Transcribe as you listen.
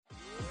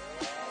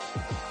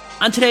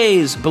On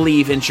today's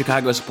Believe in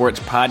Chicago Sports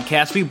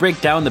podcast, we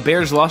break down the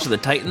Bears' loss to the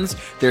Titans,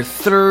 their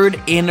third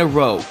in a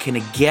row. Can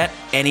it get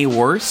any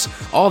worse?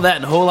 All that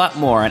and a whole lot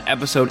more on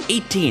episode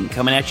 18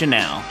 coming at you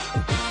now.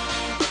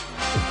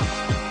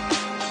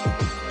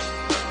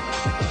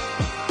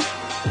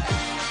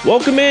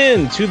 Welcome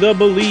in to the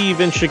Believe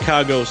in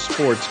Chicago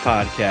Sports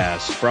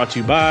podcast, brought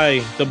to you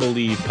by the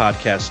Believe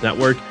Podcast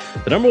Network,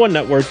 the number one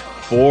network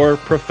for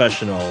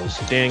professionals.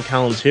 Dan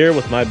Collins here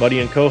with my buddy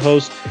and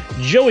co-host,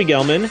 Joey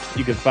Gelman.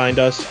 You can find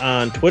us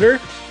on Twitter.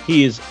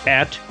 He is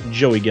at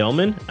Joey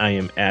Gelman. I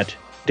am at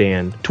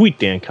Tweet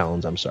Dan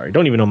Collins. I'm sorry.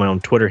 Don't even know my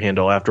own Twitter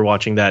handle after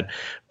watching that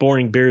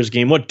boring Bears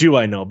game. What do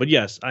I know? But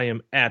yes, I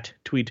am at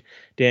Tweet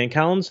Dan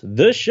Collins.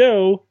 The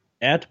show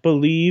at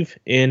Believe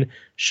in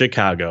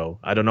Chicago.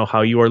 I don't know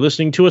how you are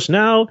listening to us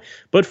now,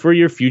 but for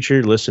your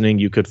future listening,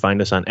 you could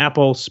find us on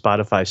Apple,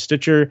 Spotify,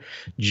 Stitcher,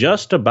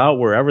 just about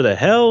wherever the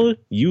hell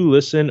you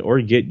listen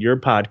or get your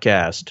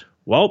podcast.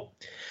 Well,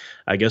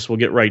 I guess we'll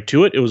get right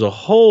to it. It was a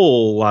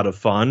whole lot of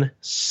fun.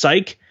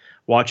 Psych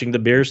watching the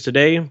Bears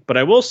today, but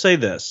I will say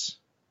this.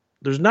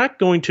 There's not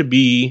going to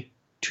be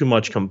too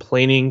much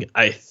complaining,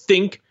 I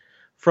think,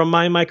 from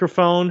my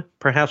microphone,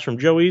 perhaps from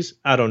Joey's.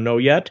 I don't know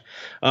yet.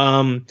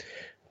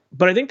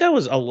 But I think that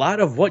was a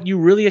lot of what you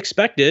really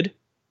expected.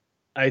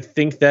 I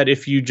think that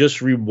if you just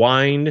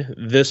rewind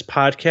this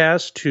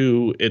podcast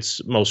to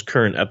its most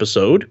current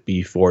episode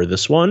before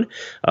this one,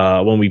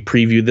 when we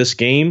previewed this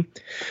game,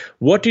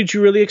 what did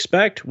you really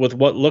expect with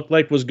what looked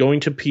like was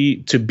going to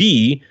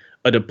be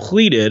a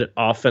depleted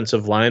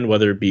offensive line,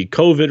 whether it be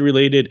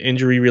COVID-related,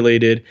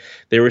 injury-related?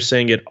 They were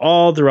saying it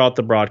all throughout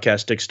the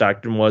broadcast. Dick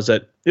Stockton was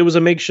that it was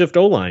a makeshift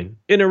O-line,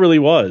 and it really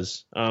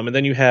was. And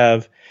then you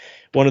have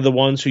one of the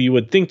ones who you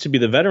would think to be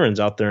the veterans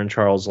out there in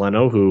Charles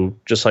Leno, who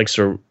just likes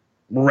to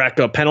rack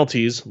up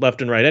penalties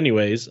left and right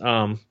anyways.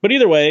 But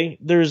either way,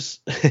 there's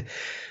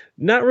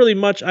not really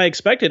much I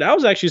expected. I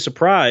was actually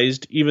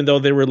surprised, even though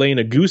they were laying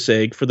a goose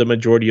egg for the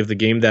majority of the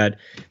game, that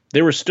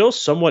they were still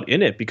somewhat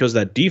in it, because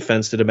that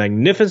defense did a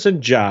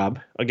magnificent job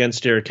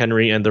against Derrick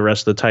Henry and the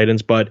rest of the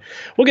Titans. But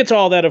we'll get to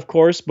all that, of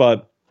course,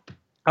 but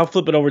I'll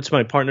flip it over to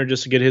my partner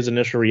just to get his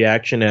initial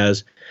reaction,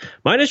 as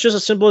mine is just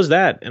as simple as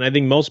that. And I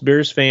think most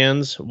Bears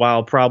fans,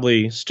 while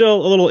probably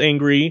still a little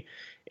angry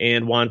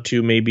and want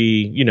to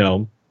maybe,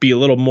 be a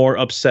little more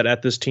upset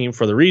at this team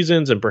for the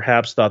reasons and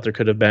perhaps thought there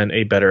could have been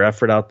a better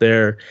effort out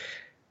there,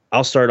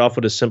 I'll start off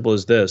with as simple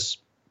as this.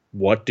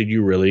 What did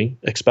you really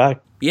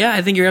expect? Yeah,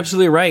 I think you're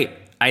absolutely right.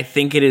 I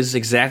think it is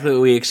exactly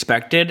what we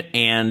expected,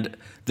 and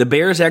the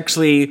Bears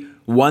actually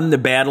won the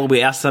battle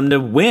we asked them to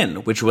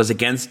win, which was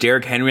against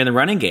Derrick Henry in the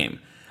running game.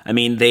 I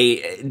mean,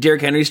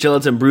 Derrick Henry still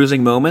had some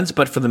bruising moments,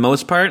 but for the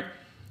most part,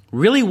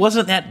 really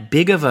wasn't that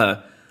big of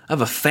a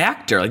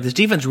factor. Like, this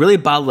defense really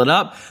bottled it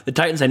up. The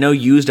Titans, I know,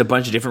 used a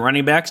bunch of different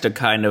running backs to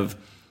kind of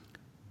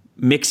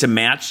mix and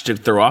match to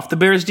throw off the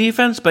Bears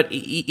defense, but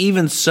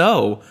even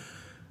so,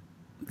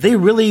 they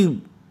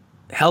really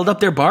held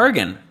up their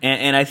bargain.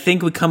 And I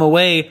think we come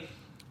away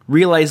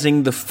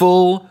realizing the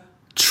full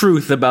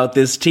truth about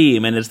this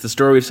team, and it's the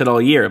story we've said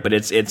all year, but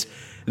it's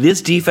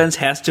this defense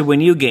has to win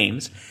you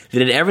games. They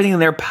did everything in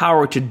their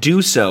power to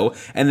do so,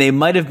 and they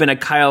might have been a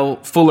Kyle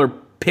Fuller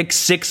pick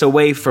six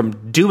away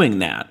from doing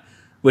that,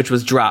 which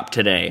was dropped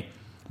today.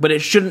 But it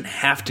shouldn't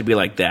have to be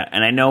like that,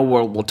 and I know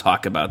we'll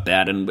talk about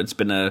that, and it's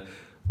been a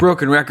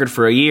broken record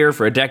for a year,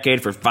 for a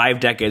decade, for 5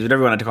 decades,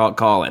 whatever you want to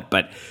call it.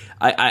 But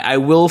I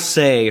will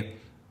say,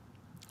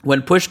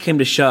 when push came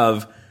to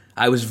shove,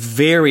 I was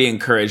very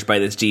encouraged by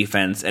this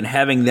defense, and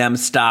having them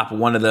stop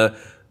one of the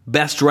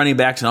best running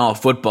backs in all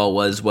of football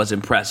was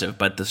impressive.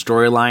 But the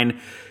storyline,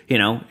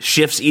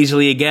 shifts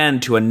easily again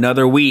to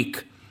another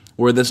week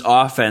where this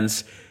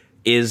offense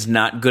is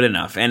not good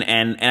enough. And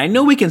I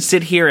know we can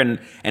sit here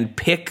and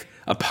pick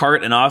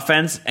apart an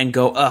offense and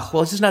go,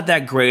 well, it's just not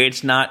that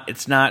great.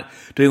 It's not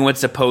doing what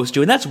it's supposed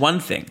to. And that's one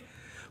thing.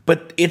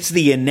 But it's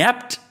the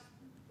inept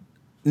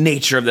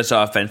nature of this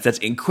offense that's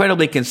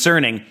incredibly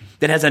concerning,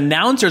 that has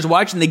announcers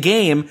watching the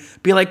game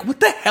be like, what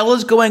the hell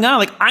is going on?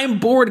 Like, I'm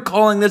bored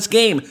calling this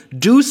game.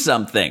 Do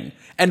something.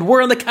 And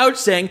we're on the couch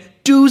saying,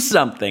 do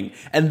something.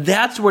 And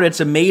that's what it's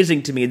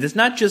amazing to me. It's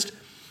not just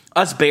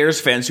us Bears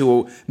fans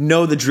who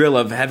know the drill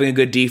of having a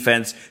good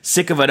defense,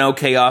 sick of an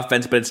okay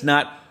offense, but it's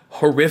not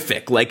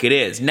horrific like it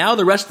is. Now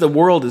the rest of the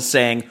world is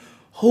saying,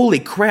 holy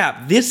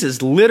crap, this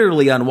is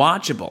literally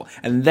unwatchable.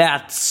 And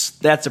that's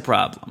a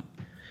problem.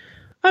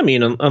 I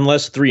mean,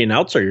 unless 3 and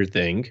outs are your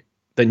thing,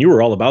 then you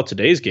were all about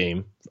today's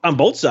game on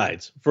both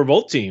sides for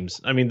both teams.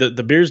 I mean,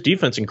 the Bears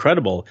defense,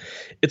 incredible.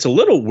 It's a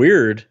little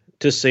weird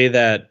to say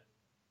that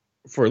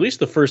for at least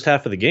the first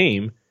half of the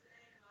game,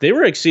 they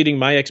were exceeding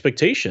my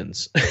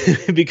expectations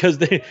because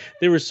they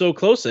were so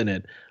close in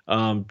it.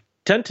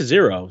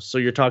 10-0. So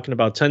you're talking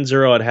about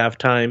 10-0 at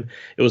halftime.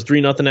 It was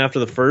 3-0 after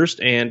the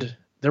first, and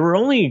there were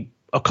only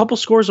a couple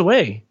scores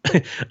away.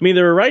 I mean,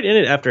 they were right in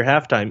it after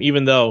halftime,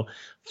 even though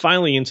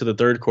finally into the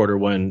third quarter,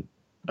 when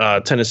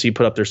Tennessee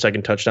put up their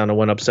second touchdown and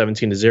went up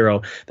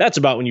 17-0. That's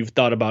about when you've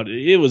thought about it.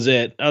 It was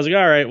it. I was like,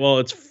 all right, well,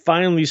 it's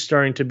finally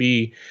starting to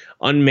be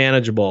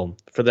unmanageable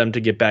for them to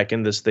get back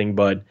in this thing.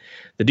 But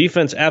the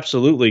defense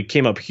absolutely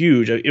came up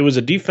huge. It was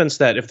a defense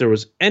that if there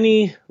was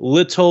any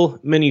little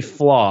mini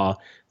flaw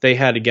they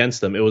had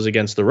against them, it was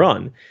against the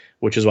run,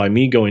 which is why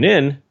me going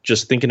in,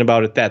 just thinking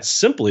about it that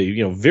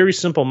simply, very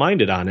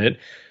simple-minded on it,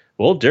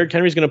 well, Derrick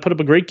Henry's going to put up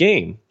a great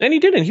game. And he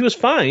didn't. He was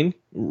fine.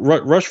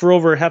 Rushed for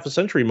over half a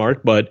century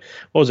mark, but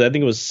what was it? I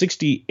think it was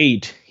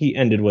 68 he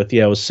ended with.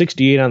 Yeah, it was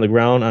 68 on the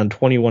ground on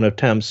 21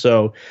 attempts.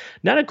 So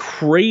not a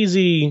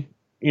crazy,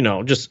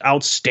 just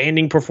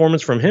outstanding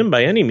performance from him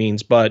by any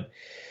means. But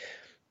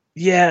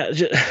yeah,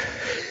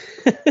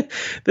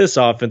 this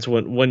offense,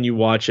 when you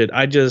watch it,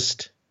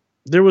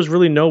 there was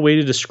really no way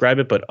to describe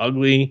it but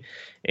ugly.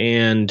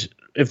 And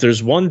if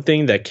there's one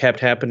thing that kept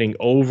happening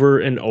over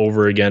and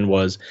over again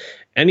was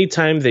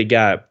anytime they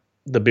got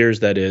the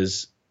Bears, that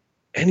is,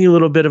 any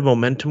little bit of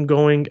momentum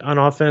going on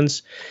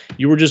offense,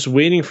 you were just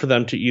waiting for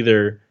them to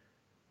either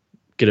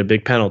get a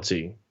big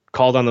penalty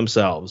called on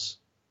themselves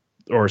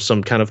or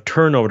some kind of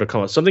turnover to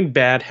come out. Something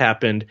bad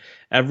happened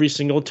every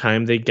single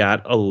time they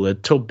got a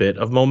little bit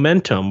of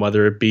momentum,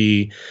 whether it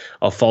be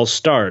a false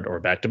start or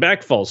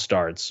back-to-back false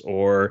starts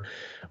or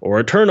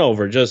a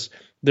turnover. Just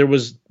there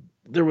was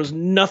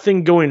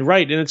nothing going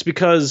right, and it's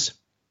because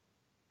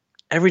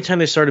every time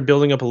they started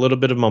building up a little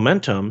bit of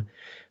momentum,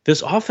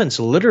 this offense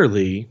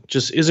literally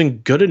just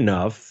isn't good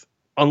enough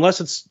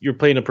unless you're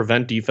playing a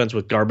prevent defense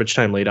with garbage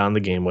time late on in the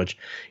game, which,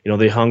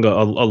 they hung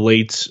a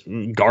late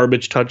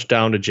garbage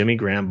touchdown to Jimmy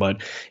Graham.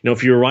 But,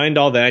 if you rewind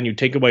all that and you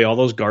take away all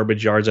those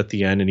garbage yards at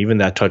the end and even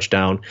that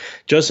touchdown,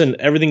 just in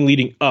everything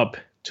leading up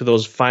to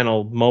those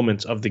final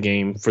moments of the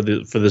game for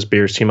this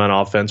Bears team on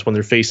offense when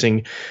they're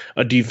facing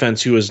a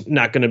defense who is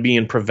not going to be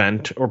in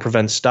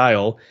prevent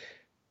style,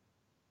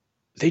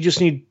 they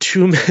just need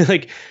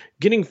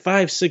getting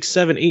 5, 6,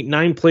 7, 8,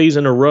 9 plays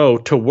in a row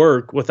to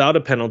work without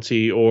a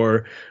penalty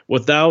or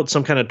without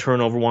some kind of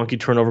wonky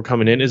turnover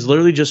coming in is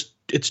literally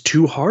it's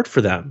too hard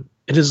for them.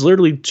 It is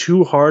literally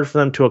too hard for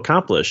them to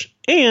accomplish.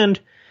 And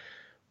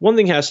one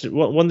thing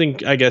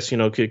I guess,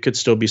 could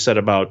still be said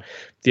about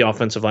the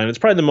offensive line. It's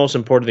probably the most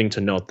important thing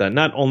to note that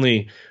not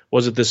only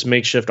was it this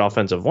makeshift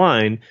offensive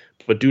line,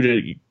 but due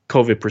to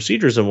COVID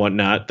procedures and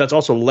whatnot, that's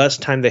also less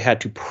time they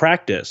had to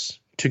practice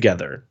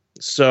together.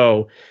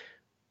 So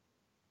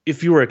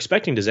if you were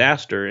expecting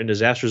disaster, and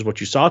disaster is what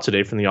you saw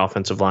today from the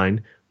offensive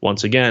line,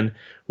 once again,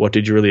 what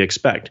did you really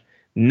expect?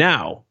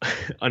 Now,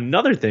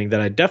 another thing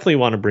that I definitely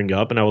want to bring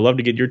up, and I would love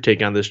to get your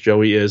take on this,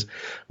 Joey, is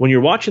when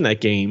you're watching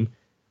that game,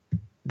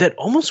 that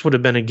almost would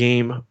have been a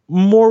game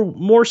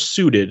more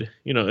suited.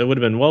 It would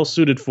have been well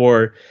suited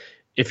for,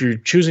 if you're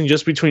choosing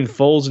just between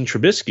Foles and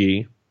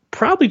Trubisky,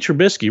 probably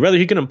Trubisky. Rather,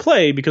 he couldn't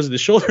play because of the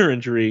shoulder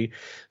injury.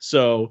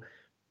 So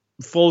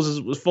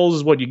Foles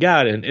is what you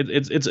got, and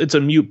it's a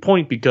mute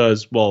point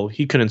because, well,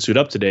 he couldn't suit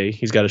up today.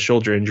 He's got a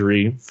shoulder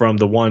injury from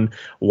the one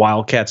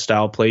Wildcat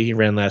style play he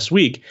ran last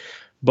week.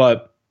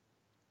 But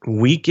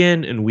week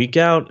in and week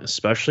out,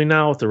 especially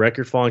now with the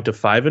record falling to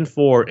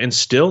 5-4 and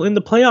still in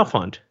the playoff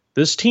hunt,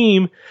 this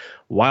team,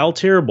 while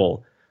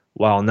terrible,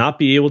 while not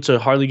be able to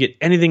hardly get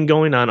anything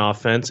going on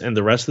offense, and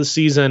the rest of the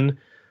season,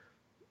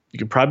 you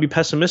could probably be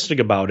pessimistic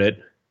about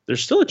it,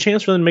 there's still a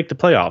chance for them to make the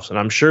playoffs. And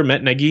I'm sure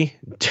Matt Nagy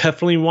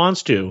definitely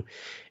wants to.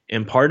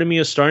 And part of me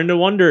is starting to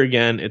wonder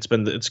again, it's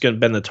been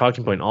the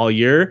talking point all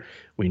year.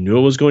 We knew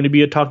it was going to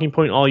be a talking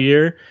point all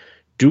year.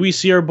 Do we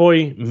see our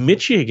boy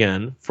Mitchie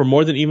again for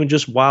more than even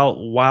just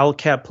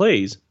wildcat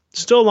plays?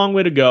 Still a long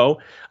way to go.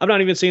 I'm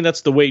not even saying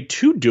that's the way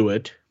to do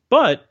it,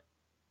 but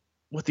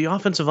with the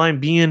offensive line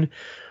being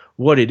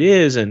what it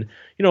is, and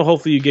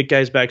hopefully you get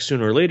guys back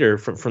sooner or later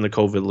from the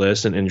COVID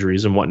list and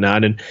injuries and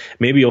whatnot, and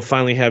maybe you'll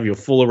finally have your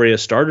full array of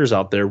starters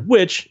out there,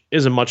 which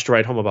isn't much to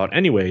write home about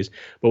anyways.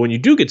 But when you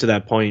do get to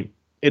that point,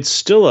 it's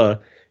still a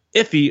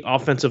iffy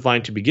offensive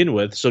line to begin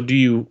with. So do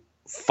you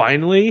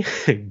finally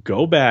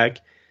go back,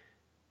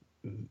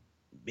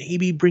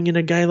 maybe bring in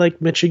a guy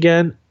like Mitch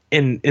again,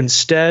 and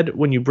instead,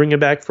 when you bring him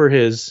back for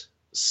his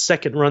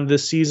second run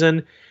this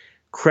season,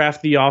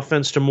 craft the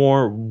offense to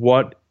more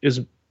what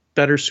is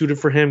better suited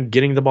for him,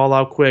 getting the ball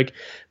out quick,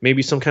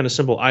 maybe some kind of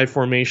simple I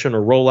formation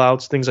or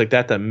rollouts, things like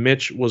that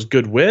Mitch was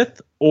good with?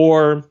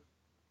 Or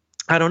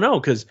I don't know,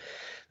 because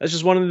that's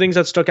just one of the things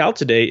that stuck out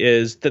today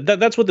is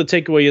that's what the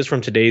takeaway is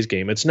from today's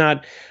game. It's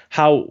not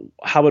how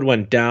it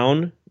went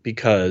down,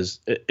 because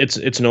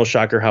it's no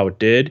shocker how it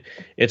did.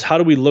 It's how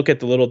do we look at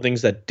the little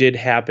things that did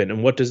happen,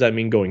 and what does that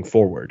mean going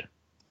forward?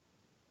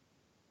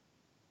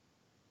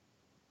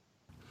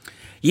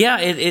 Yeah,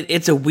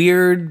 it's a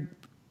weird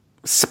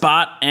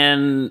spot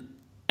and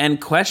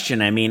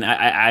question. I mean,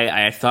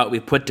 I thought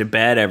we put to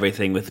bed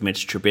everything with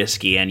Mitch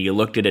Trubisky, and you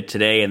looked at it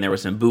today, and there were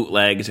some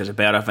bootlegs. There's a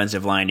bad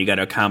offensive line. You got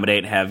to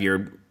accommodate, have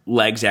your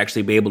legs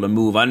actually be able to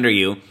move under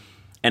you,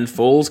 and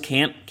Foles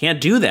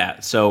can't do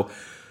that. So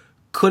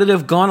could it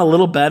have gone a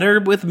little better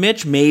with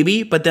Mitch?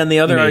 Maybe, but then the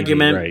other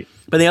argument, right.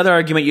 But the other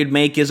argument you'd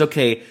make is,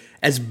 okay,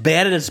 as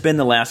bad as it's been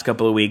the last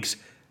couple of weeks,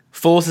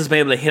 Foles has been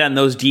able to hit on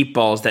those deep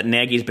balls that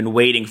Nagy's been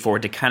waiting for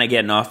to kind of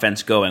get an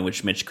offense going,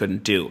 which Mitch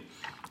couldn't do.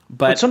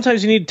 But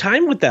sometimes you need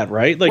time with that,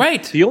 right? Like,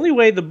 right. The only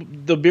way the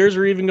Bears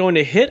are even going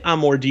to hit on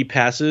more deep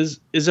passes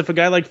is if a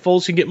guy like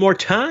Foles can get more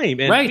time,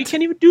 and he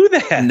can't even do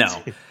that.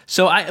 No.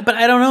 So I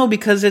don't know,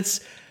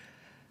 because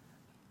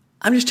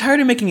I'm just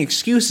tired of making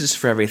excuses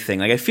for everything.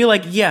 Like, I feel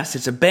like, yes,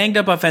 it's a banged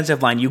up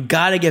offensive line. You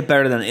got to get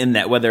better than in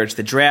that, whether it's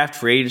the draft,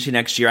 free agency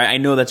next year. I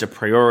know that's a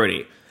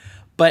priority,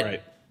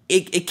 but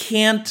it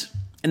can't.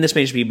 And this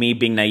may just be me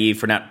being naive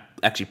for not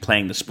actually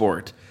playing the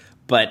sport,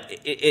 but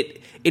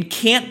it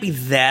can't be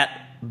that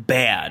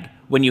bad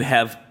when you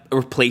have a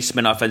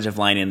replacement offensive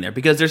line in there,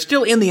 because they're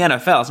still in the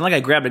NFL. It's not like I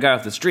grabbed a guy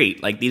off the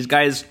street. Like, these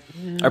guys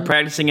are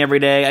practicing every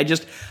day.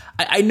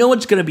 I know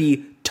it's going to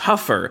be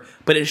tougher,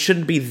 but it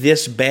shouldn't be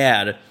this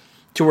bad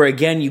to where,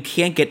 again, you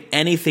can't get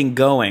anything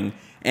going,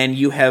 and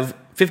you have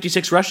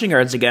 56 rushing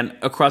yards again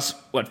across,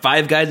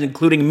 5 guys,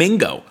 including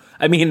Mingo.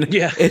 I mean,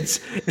 it's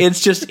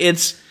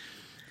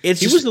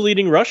he was the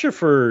leading rusher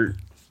for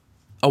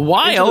a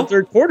while. Into the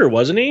third quarter,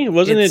 wasn't he?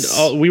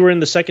 We were in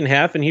the second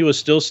half, and he was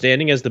still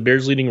standing as the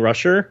Bears' leading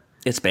rusher.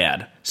 It's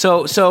bad.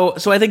 So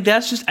I think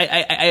that's just.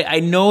 I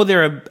know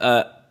they're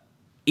a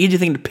easy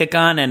thing to pick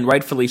on, and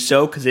rightfully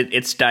so, because it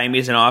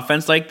stymies an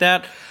offense like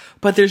that.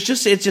 But it's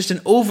just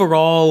an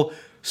overall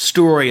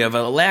story of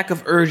a lack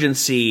of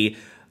urgency,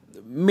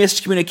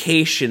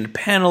 miscommunication,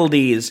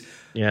 penalties.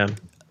 Yeah.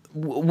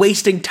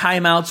 Wasting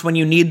timeouts when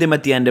you need them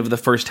at the end of the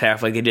first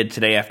half, like they did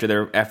today after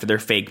their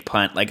fake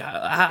punt. Like,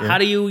 how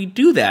do you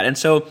do that? And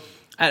so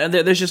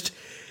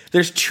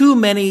there's too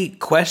many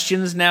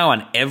questions now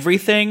on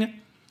everything,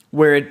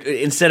 where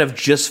instead of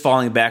just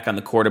falling back on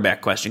the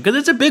quarterback question, because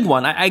it's a big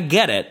one, I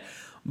get it,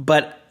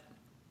 but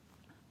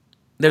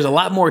there's a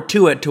lot more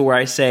to it, to where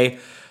I say,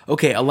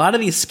 okay, a lot of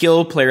these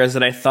skill players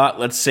that I thought,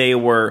 let's say,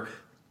 were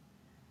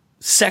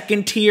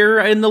second tier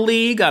in the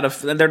league,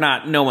 they're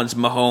not, no one's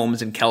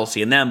Mahomes and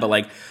Kelsey and them, but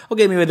like,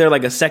 okay, maybe they're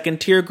like a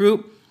second tier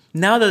group.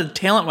 Now that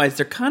talent wise,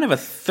 they're kind of a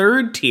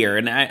third tier,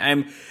 and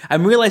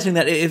I'm realizing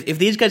that if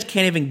these guys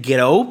can't even get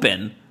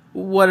open,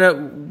 what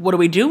are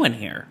we doing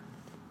here?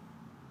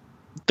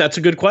 That's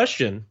a good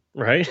question,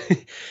 right?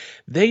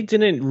 They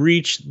didn't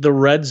reach the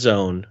red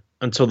zone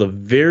until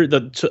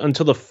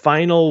until the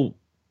final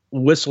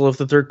whistle of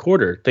the third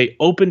quarter. They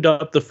opened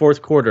up the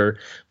fourth quarter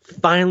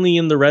finally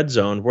in the red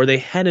zone, where they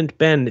hadn't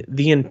been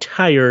the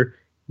entire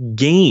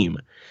game.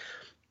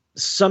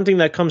 Something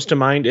that comes to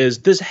mind is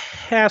this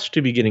has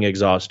to be getting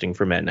exhausting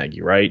for Matt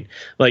Nagy, right?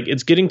 Like,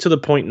 it's getting to the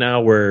point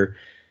now where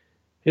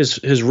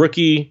his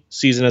rookie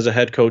season as a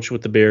head coach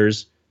with the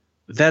Bears,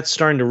 that's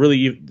starting to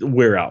really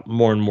wear out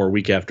more and more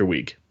week after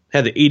week.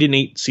 Had the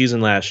 8-8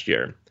 season last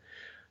year.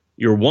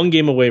 You're one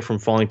game away from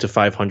falling to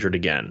 500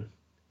 again.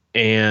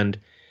 And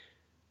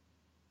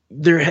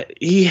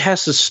he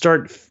has to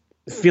start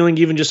feeling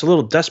even just a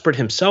little desperate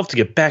himself to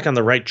get back on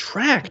the right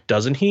track,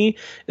 doesn't he?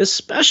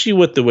 Especially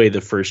with the way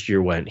the first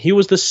year went. He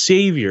was the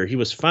savior. He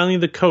was finally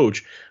the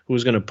coach who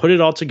was going to put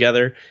it all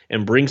together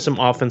and bring some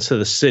offense to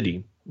the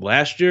city.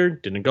 Last year,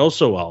 didn't go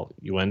so well.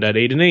 You end at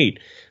 8-8.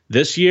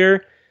 This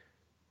year,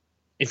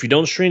 if you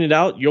don't strain it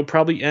out, you'll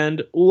probably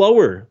end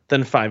lower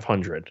than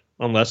 500.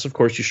 Unless, of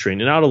course, you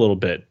strain it out a little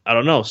bit. I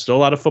don't know. Still a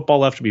lot of football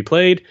left to be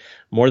played.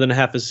 More than a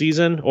half a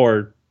season,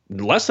 or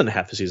less than a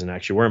half a season,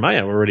 actually. Where am I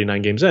at? We're already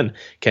 9 games in.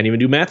 Can't even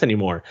do math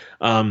anymore.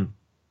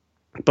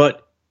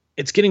 But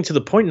it's getting to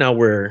the point now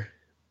where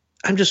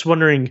I'm just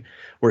wondering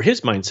where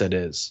his mindset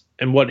is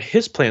and what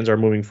his plans are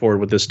moving forward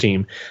with this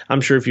team.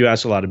 I'm sure if you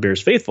ask a lot of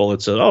Bears faithful,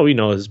 it's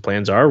his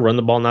plans are run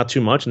the ball not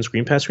too much and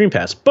screen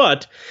pass.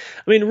 But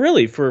I mean,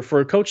 really, for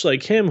a coach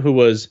like him who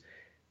was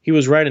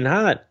riding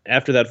hot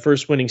after that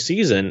first winning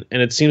season,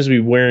 and it seems to be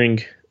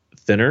wearing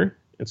thinner.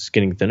 It's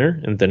getting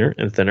thinner and thinner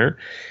and thinner.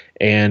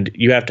 And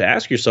you have to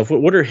ask yourself,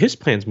 what are his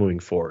plans moving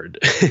forward?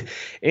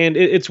 And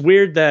it's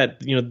weird that,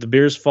 the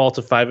Bears fall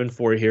to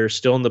 5-4 here,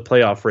 still in the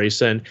playoff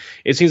race. And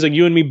it seems like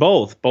you and me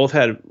both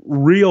had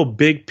real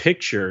big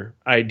picture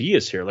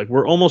ideas here. Like,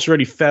 we're almost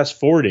already fast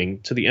forwarding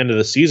to the end of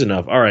the season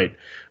of, all right,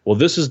 well,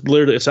 this is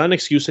literally, it's not an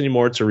excuse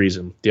anymore. It's a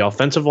reason. The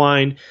offensive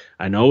line,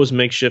 I know it was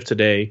makeshift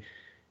today.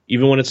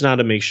 Even when it's not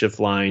a makeshift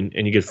line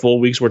and you get full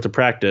week's worth of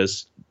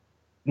practice,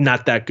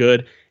 not that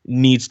good,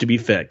 needs to be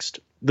fixed.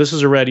 This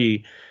is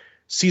already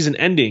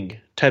season-ending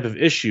type of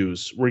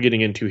issues we're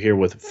getting into here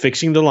with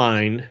fixing the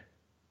line.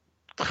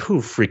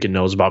 Who freaking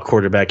knows about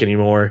quarterback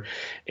anymore?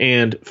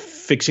 And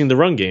fixing the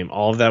run game.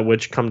 All of that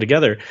which come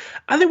together.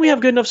 I think we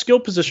have good enough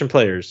skill position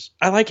players.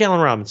 I like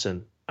Allen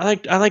Robinson. I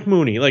like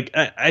Mooney. Like,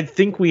 I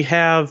think we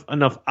have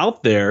enough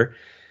out there.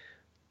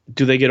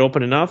 Do they get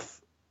open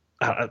enough?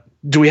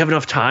 Do we have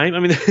enough time?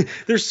 I mean,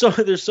 there's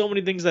so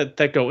many things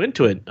that go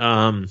into it.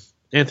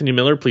 Anthony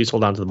Miller, please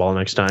hold on to the ball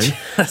next time.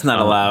 That's not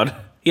allowed.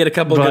 He had a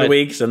couple of good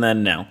weeks, and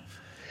then no.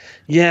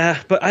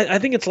 Yeah, but I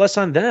think it's less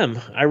on them.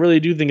 I really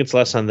do think it's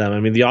less on them. I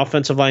mean, the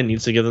offensive line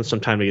needs to give them some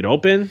time to get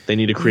open. They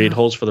need to create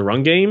holes for the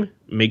run game,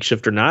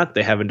 makeshift or not.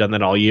 They haven't done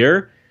that all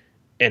year.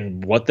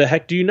 And what the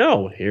heck do you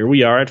know? Here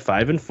we are at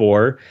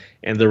 5-4,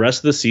 and the rest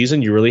of the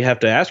season, you really have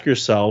to ask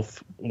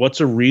yourself,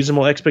 what's a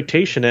reasonable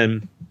expectation?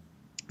 And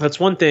that's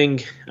one thing.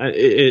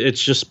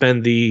 It's just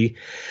been the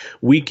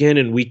week in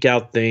and week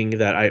out thing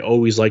that I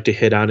always like to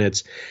hit on.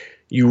 It's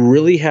you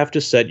really have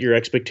to set your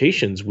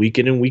expectations week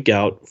in and week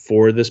out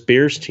for this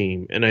Bears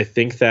team. And I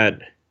think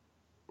that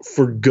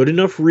for good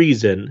enough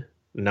reason,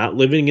 not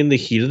living in the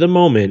heat of the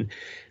moment,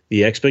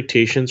 the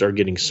expectations are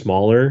getting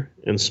smaller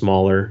and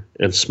smaller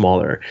and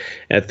smaller.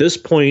 At this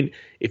point,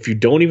 if you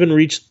don't even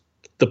reach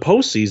the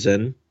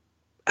postseason,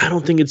 I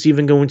don't think it's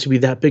even going to be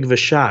that big of a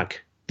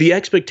shock. The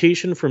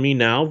expectation for me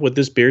now with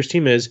this Bears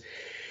team is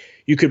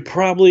you could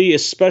probably,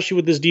 especially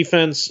with this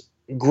defense,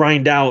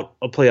 grind out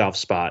a playoff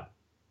spot.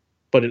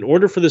 But in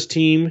order for this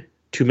team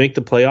to make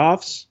the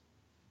playoffs,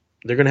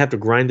 they're going to have to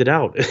grind it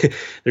out. They're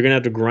going to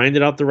have to grind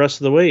it out the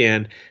rest of the way.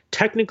 And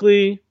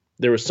technically,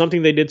 there was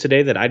something they did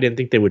today that I didn't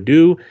think they would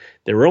do.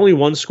 They were only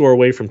one score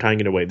away from tying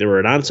it away. They were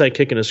an onside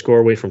kick and a score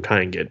away from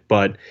tying it.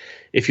 But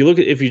if you're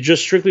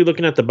just strictly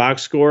looking at the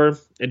box score,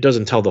 it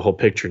doesn't tell the whole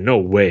picture. No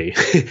way.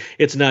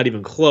 It's not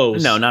even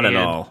close. No, not at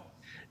all.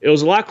 It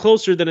was a lot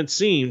closer than it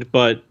seemed,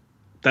 but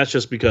that's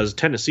just because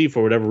Tennessee,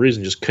 for whatever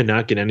reason, just could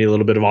not get any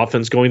little bit of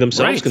offense going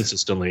themselves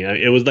consistently.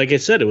 It was, like I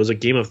said, it was a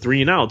game of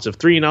 3 and outs. If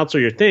 3 and outs are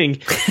your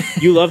thing,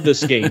 you love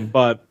this game.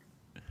 But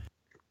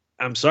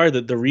I'm sorry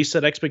that the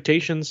reset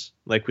expectations,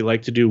 like we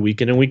like to do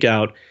week in and week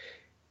out,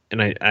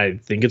 and I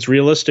think it's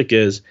realistic,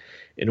 is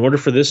in order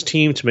for this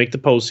team to make the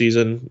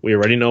postseason, we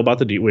already know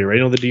about we already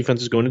know the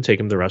defense is going to take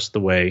them the rest of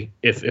the way.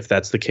 If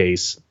that's the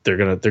case, they're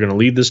gonna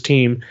lead this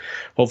team.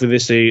 Hopefully, they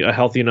stay a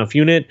healthy enough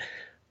unit.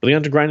 But they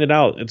have to grind it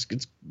out.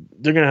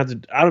 They're going to have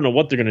to. I don't know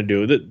what they're going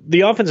to do.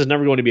 The offense is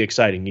never going to be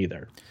exciting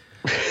either.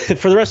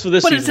 For the rest of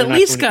this season, but it's at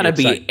least got to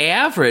be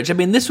average. I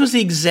mean, this was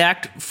the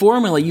exact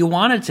formula you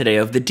wanted today.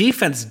 Of the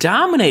defense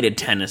dominated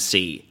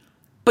Tennessee,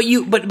 but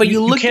you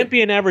can't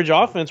be an average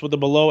offense with a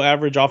below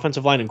average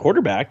offensive line and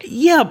quarterback.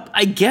 Yeah,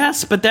 I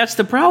guess, but that's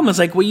the problem. It's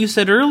like what you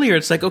said earlier.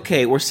 It's like,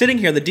 okay, we're sitting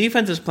here. The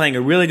defense is playing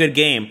a really good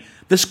game.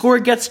 The score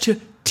gets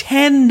to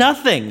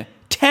 10-0,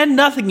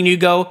 10-0, and you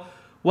go,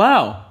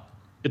 wow.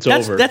 It's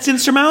over. That's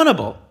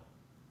insurmountable.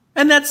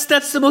 And that's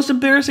the most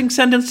embarrassing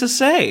sentence to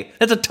say.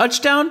 That's a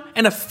touchdown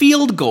and a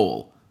field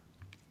goal.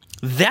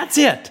 That's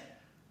it.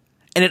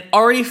 And it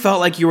already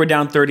felt like you were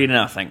down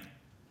 30-0.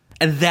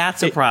 And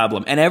that's a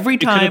problem. And every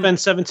time it could have been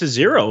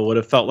 7-0, would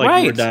have felt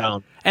like you were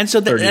down. And so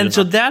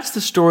that's the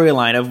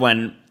storyline of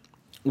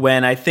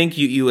when I think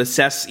you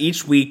assess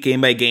each week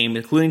game by game,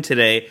 including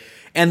today,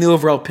 and the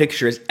overall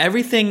picture is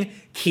everything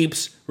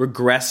keeps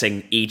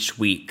regressing each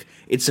week.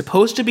 It's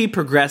supposed to be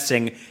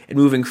progressing and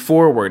moving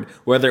forward,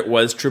 whether it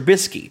was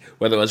Trubisky,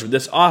 whether it was with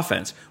this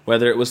offense,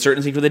 whether it was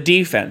certain things with the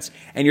defense.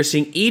 And you're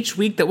seeing each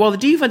week that, the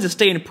defense is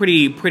staying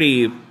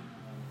pretty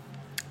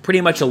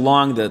much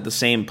along the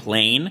same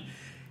plane.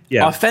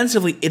 Yeah.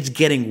 Offensively, it's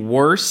getting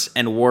worse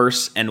and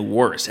worse and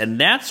worse. And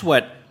that's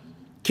what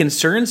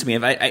concerns me.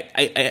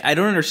 I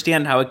don't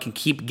understand how it can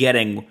keep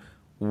getting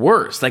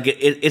worse. Like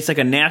it's like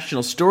a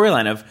national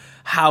storyline of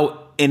how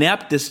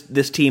inept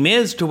this team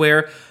is, to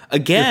where,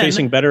 again, you're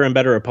facing better and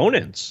better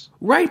opponents.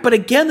 Right, but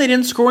again, they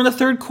didn't score in the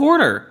third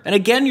quarter, and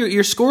again,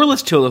 you're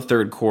scoreless till the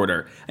third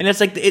quarter, and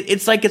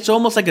it's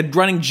almost like a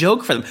running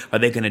joke for them. Are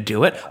they going to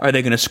do it? Are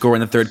they going to score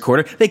in the third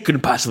quarter? They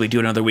couldn't possibly do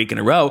it another week in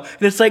a row,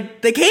 and it's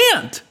like they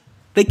can't,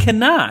 they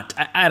cannot.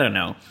 I don't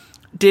know.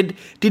 Did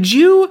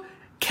you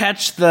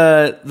catch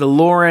the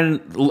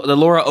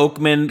Laura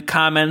Oakman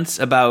comments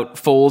about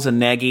Foles and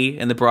Nagy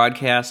in the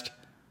broadcast?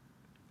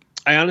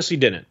 I honestly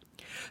didn't.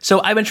 So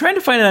I've been trying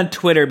to find it on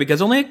Twitter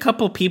because only a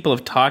couple people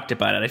have talked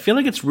about it. I feel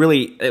like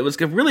it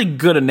was a really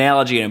good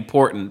analogy and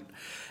important.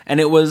 And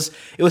it was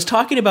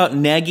talking about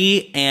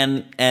Nagy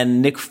and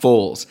Nick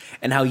Foles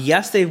and how,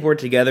 yes, they were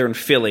together in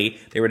Philly,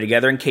 they were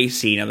together in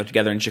KC, now they're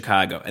together in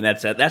Chicago. And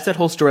that's that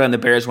whole story on the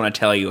Bears want to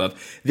tell you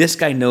of. This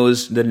guy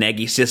knows the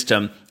Nagy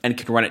system and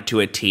can run it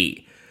to a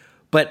T.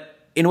 But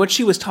in what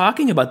she was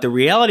talking about, the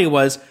reality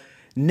was,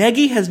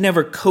 Nagy has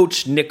never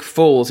coached Nick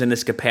Foles in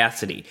this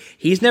capacity.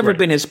 He's never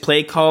been his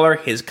play caller,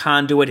 his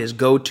conduit, his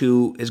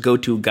go-to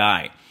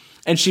guy.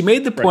 And she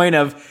made the point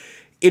of,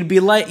 it'd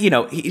be like,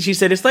 she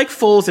said, it's like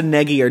Foles and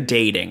Nagy are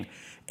dating.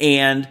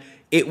 And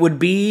it would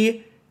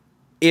be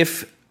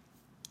if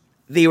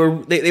they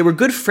were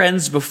good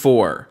friends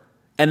before,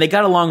 and they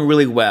got along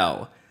really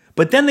well.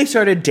 But then they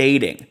started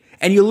dating.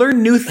 And you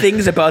learn new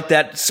things about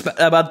that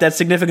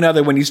significant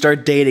other when you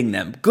start dating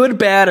them. Good,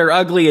 bad, or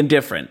ugly, and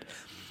different.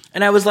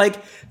 And I was like,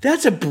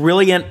 that's a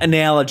brilliant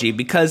analogy,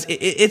 because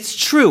it's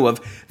true.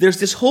 There's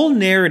this whole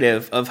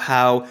narrative of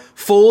how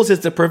Foles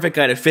is the perfect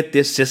guy to fit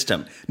this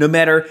system. No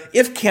matter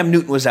if Cam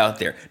Newton was out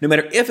there, no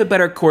matter if a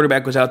better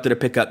quarterback was out there to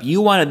pick up,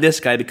 you wanted this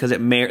guy because that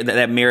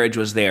marriage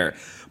was there.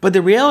 But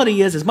the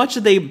reality is, as much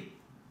as they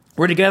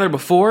were together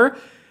before,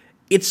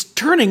 it's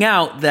turning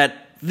out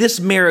that this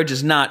marriage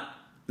is not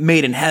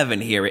made in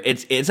heaven here.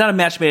 It's not a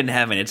match made in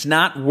heaven. It's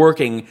not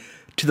working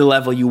to the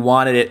level you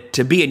wanted it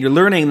to be. And you're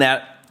learning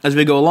that as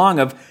we go along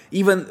of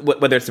even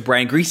whether it's the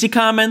Brian Greasy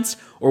comments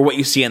or what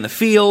you see on the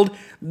field,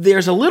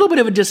 there's a little bit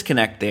of a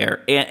disconnect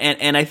there.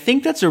 And I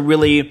think that's a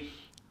really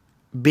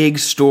big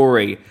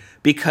story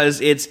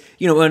because it's,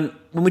 when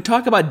we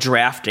talk about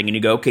drafting and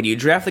you go, okay, do you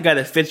draft the guy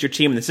that fits your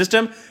team in the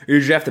system or do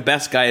you draft the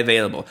best guy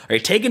available? Are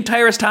you taking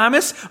Tyrus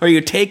Thomas or are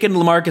you taking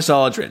LaMarcus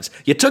Aldridge?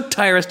 You took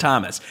Tyrus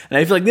Thomas. And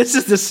I feel like this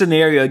is the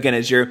scenario again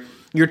is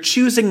you're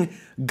choosing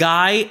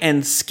guy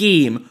and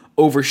scheme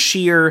over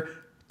sheer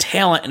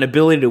talent and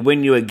ability to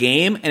win you a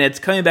game, and it's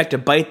coming back to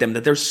bite them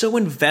that they're so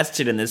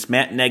invested in this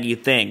Matt Nagy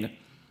thing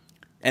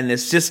and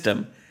this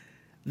system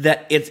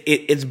that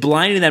it's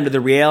blinding them to the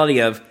reality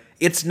of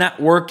it's not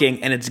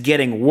working and it's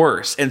getting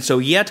worse. And so,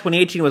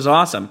 2018 was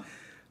awesome,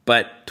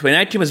 but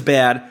 2019 was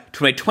bad.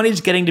 2020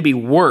 is getting to be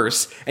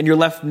worse, and you're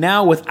left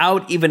now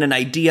without even an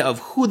idea of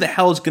who the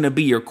hell is going to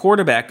be your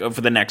quarterback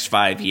for the next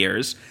 5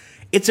 years.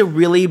 It's a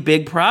really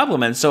big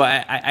problem, and so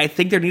I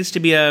think there needs to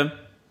be a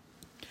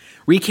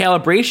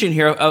recalibration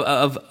here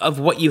of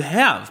what you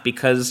have,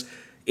 because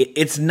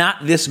it's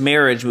not this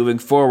marriage moving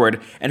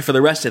forward. And for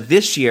the rest of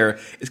this year,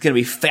 it's going to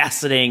be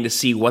fascinating to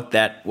see what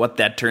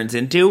that turns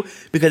into,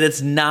 because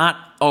it's not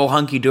all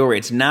hunky-dory.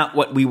 It's not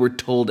what we were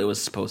told it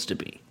was supposed to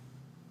be.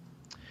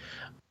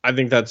 I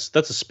think that's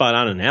a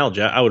spot-on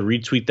analogy. I would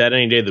retweet that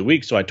any day of the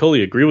week, so I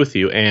totally agree with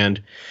you.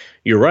 And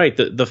you're right.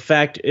 The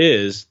fact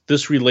is,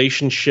 this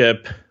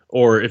relationship,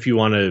 or if you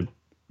want to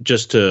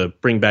just to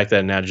bring back that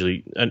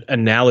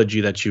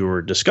analogy that you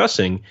were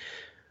discussing,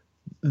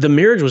 the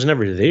marriage was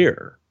never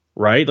there,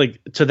 right?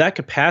 Like, to that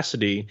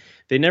capacity,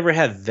 they never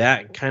had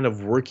that kind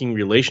of working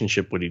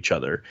relationship with each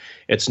other.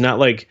 It's not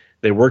like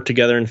they worked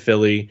together in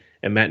Philly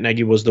and Matt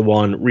Nagy was the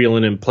one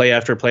reeling in play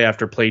after play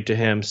after play to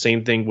him.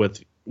 Same thing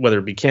with whether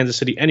it be Kansas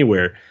City,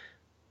 anywhere.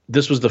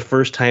 This was the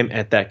first time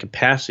at that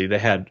capacity they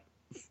had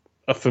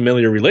a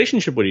familiar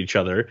relationship with each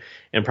other,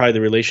 and probably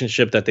the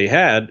relationship that they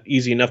had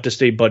easy enough to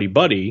stay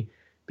buddy-buddy,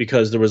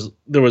 because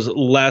there was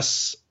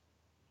less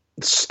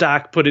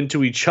stock put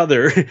into each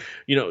other.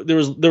 There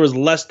was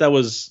less that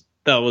was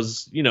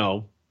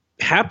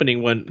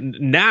happening, when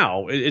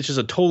now it's just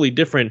a totally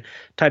different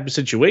type of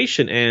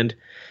situation. And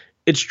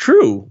it's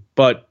true,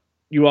 but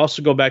you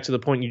also go back to the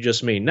point you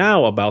just made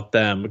now about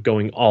them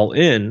going all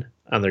in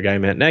on their guy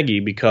Matt Nagy,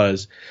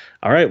 because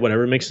all right,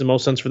 whatever makes the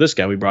most sense for this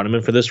guy, we brought him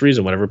in for this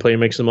reason. Whatever player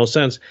makes the most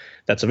sense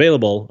that's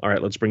available, all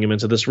right, let's bring him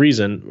into this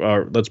reason,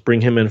 or let's bring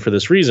him in for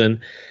this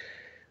reason.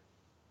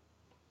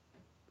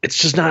 It's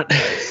just not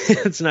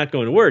it's not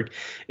going to work.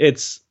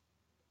 It's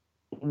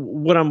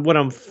what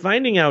I'm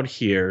finding out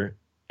here,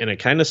 and it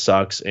kind of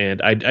sucks,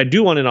 and I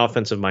do want an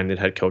offensive minded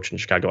head coach in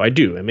Chicago. I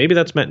do. And maybe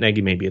that's Matt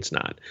Nagy, maybe it's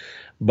not.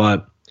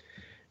 But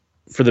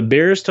for the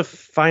Bears to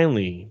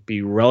finally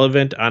be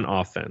relevant on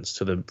offense,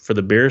 for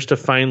the Bears to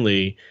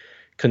finally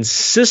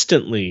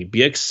consistently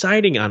be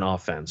exciting on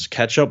offense,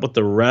 catch up with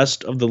the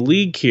rest of the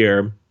league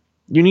here,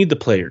 you need the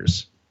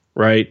players,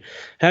 right?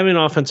 Having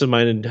an offensive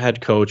minded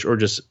head coach or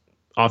just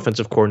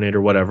offensive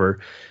coordinator, whatever,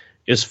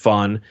 is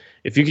fun.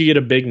 If you could get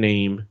a big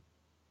name,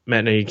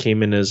 Matt Nagy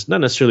came in as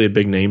not necessarily a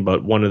big name,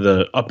 but one of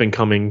the up and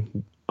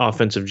coming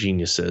offensive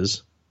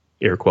geniuses,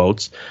 air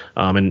quotes.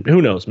 And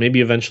who knows,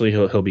 maybe eventually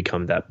he'll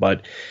become that.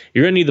 But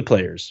you're going to need the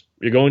players.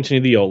 You're going to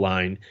need the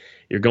O-line.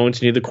 You're going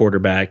to need the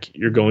quarterback.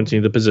 You're going to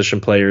need the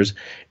position players.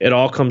 It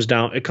all comes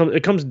down.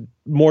 It comes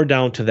more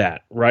down to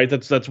that, right?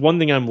 That's one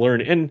thing I'm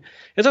learning. And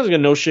it sounds like a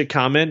no shit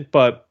comment,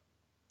 but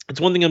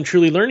it's one thing I'm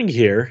truly learning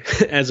here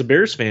as a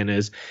Bears fan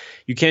is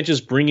you can't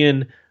just bring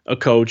in a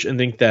coach and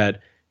think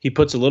that he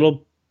puts a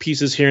little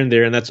pieces here and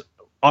there, and that's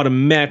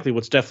automatically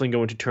what's definitely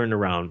going to turn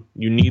around.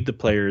 You need the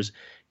players.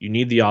 You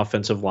need the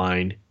offensive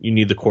line. You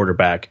need the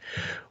quarterback.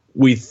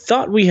 We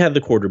thought we had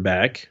the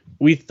quarterback.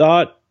 We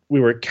thought we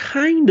were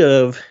kind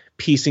of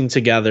piecing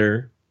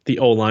together the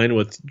O-line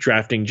with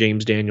drafting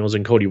James Daniels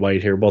and Cody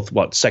Whitehair,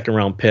 both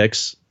second-round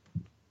picks.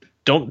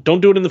 Don't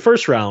do it in the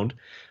first round,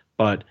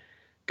 but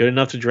good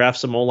enough to draft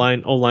some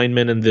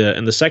O-linemen in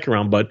the second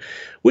round. But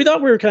we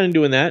thought we were kind of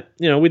doing that.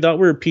 We thought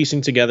we were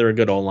piecing together a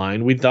good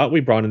O-line. We thought we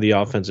brought in the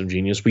offensive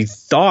genius.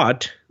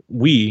 The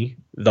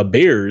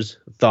Bears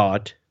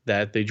thought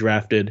that they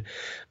drafted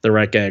the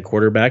right guy at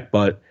quarterback,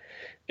 but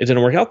it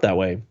didn't work out that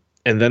way.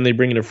 And then they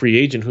bring in a free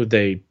agent who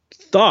they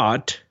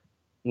thought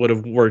would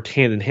have worked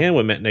hand in hand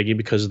with Matt Nagy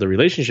because of the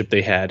relationship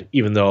they had,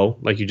 even though,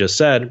 like you just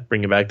said,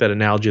 bringing back that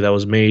analogy that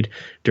was made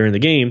during the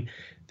game,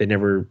 they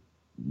never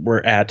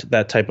were at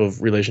that type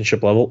of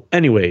relationship level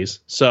anyways.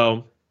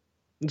 So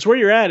it's where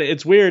you're at.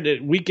 It's weird.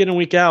 Week in and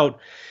week out,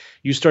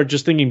 you start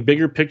just thinking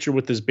bigger picture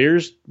with this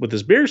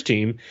Bears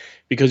team,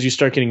 because you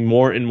start getting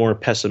more and more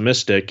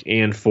pessimistic.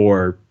 And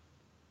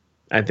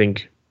I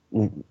think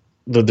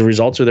the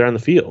results are there on the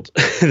field.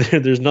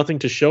 There's nothing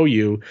to show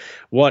you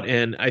what.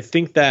 And I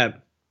think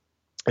that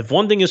if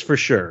one thing is for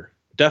sure,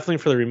 definitely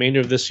for the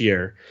remainder of this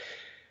year,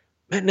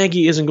 Matt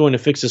Nagy isn't going to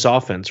fix this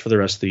offense for the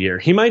rest of the year.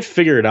 He might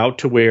figure it out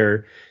to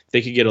where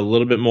they could get a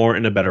little bit more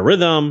in a better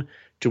rhythm,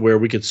 to where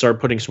we could start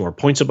putting some more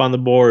points up on the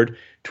board,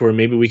 to where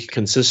maybe we could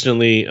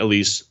consistently at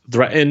least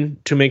threaten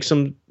to make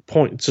some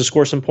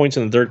score some points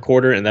in the third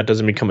quarter, and that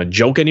doesn't become a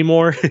joke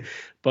anymore.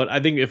 But I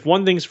think if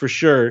one thing's for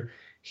sure,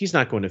 he's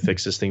not going to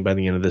fix this thing by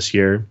the end of this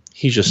year.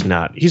 He's just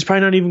not. He's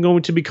probably not even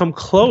going to become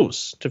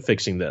close to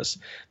fixing this.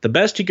 The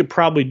best he could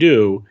probably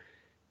do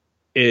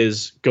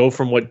is go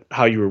from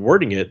how you were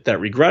wording it, that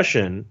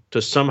regression,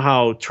 to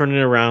somehow turn it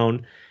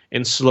around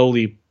and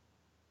slowly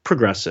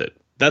progress it.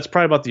 That's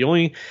probably about the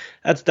only.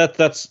 That's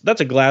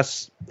a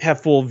glass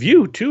half full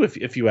view too.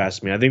 If you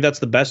ask me, I think that's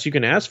the best you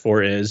can ask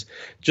for, is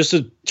just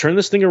to turn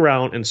this thing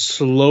around and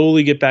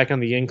slowly get back on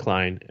the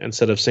incline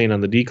instead of staying on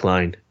the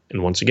decline.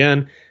 And once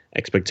again,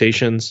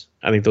 expectations.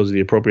 I think those are the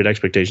appropriate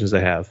expectations to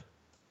have.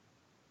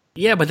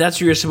 Yeah, but that's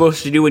what you're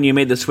supposed to do when you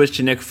made the switch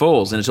to Nick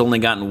Foles, and it's only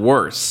gotten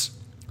worse.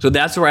 So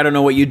that's where I don't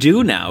know what you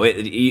do now. Do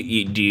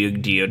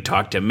you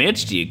talk to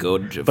Mitch? Do you go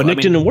to? But Nick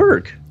didn't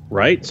work.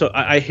 Right? So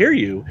I hear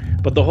you,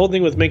 but the whole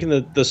thing with making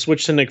the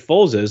switch to Nick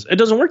Foles is it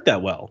doesn't work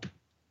that well,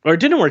 or it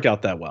didn't work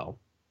out that well.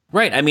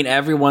 Right. I mean,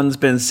 everyone's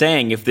been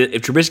saying if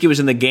Trubisky was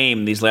in the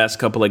game these last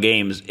couple of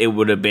games, it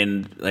would have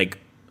been like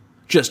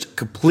just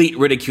complete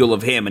ridicule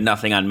of him and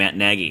nothing on Matt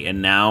Nagy.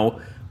 And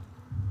now,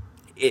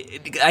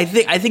 I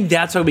think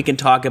that's why we can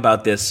talk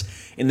about this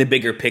in the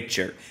bigger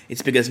picture.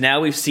 It's because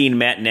now we've seen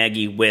Matt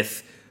Nagy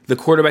with the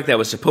quarterback that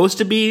was supposed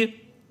to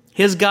be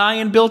his guy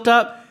and built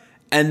up,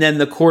 and then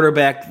the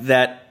quarterback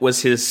that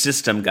was his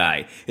system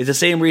guy. It's the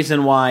same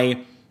reason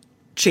why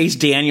Chase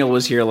Daniel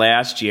was here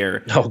last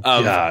year. Of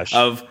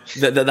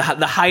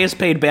the highest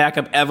paid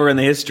backup ever in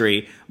the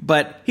history.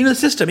 But he knew the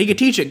system. He could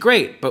teach it.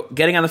 Great. But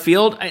getting on the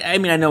field, I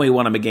mean, I know he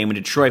won him a game in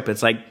Detroit, but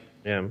it's like,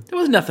 there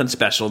was nothing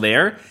special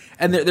there.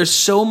 And there's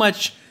so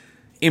much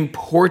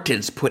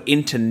importance put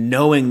into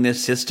knowing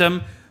this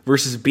system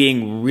versus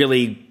being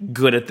really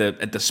good at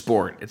the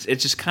sport. It's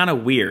just kind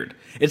of weird.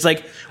 It's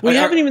like we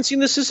haven't even seen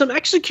the system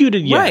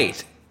executed yet.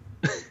 Right.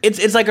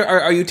 It's like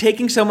are you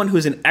taking someone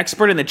who's an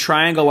expert in the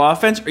triangle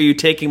offense, or are you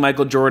taking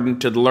Michael Jordan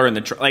to learn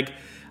the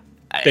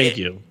Thank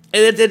you.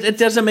 It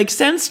doesn't make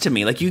sense to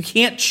me. Like, you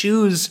can't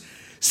choose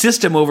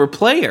system over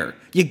player.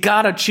 You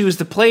gotta choose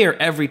the player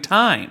every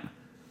time.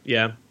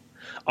 Yeah.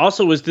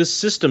 Also, is this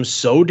system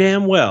so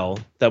damn well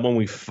that when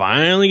we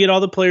finally get all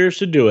the players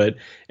to do it,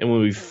 and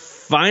when we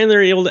finally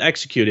are able to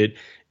execute it,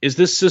 is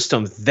this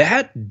system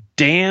that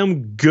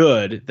damn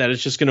good that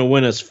it's just going to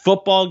win us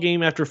football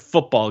game after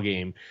football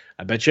game?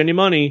 I bet you any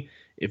money,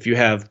 if you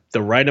have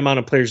the right amount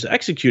of players to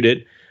execute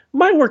it,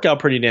 might work out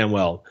pretty damn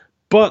well.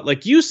 But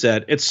like you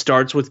said, it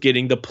starts with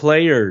getting the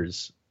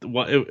players.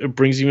 It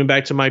brings even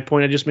back to my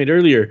point I just made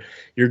earlier.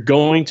 You're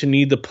going to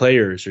need the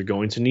players. You're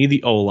going to need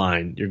the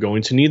O-line. You're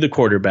going to need the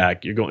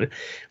quarterback.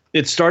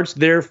 It starts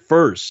there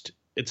first.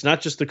 It's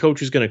not just the coach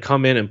who's going to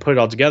come in and put it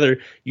all together.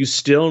 You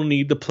still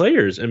need the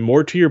players. And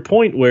more to your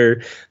point,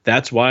 where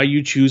that's why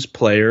you choose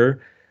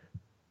player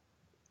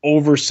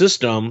over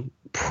system,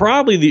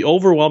 probably the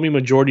overwhelming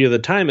majority of the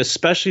time,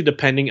 especially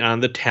depending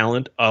on the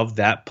talent of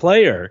that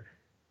player.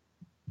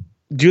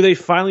 Do they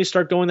finally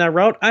start going that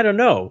route? I don't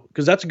know,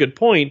 because that's a good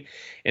point.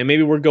 And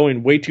maybe we're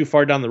going way too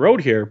far down the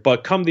road here.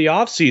 But come the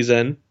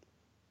offseason,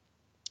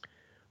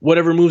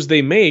 whatever moves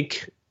they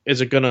make, is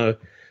it going to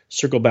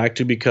circle back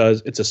to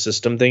because it's a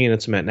system thing and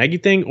it's a Matt Nagy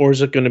thing, or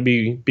is it going to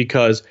be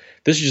because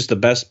this is just the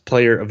best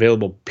player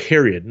available,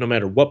 period, no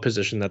matter what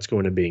position that's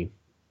going to be?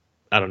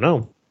 I don't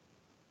know.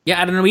 Yeah,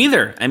 I don't know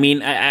either. I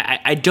mean,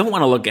 I don't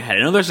want to look ahead.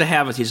 I know there's a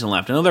half a season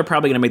left. I know they're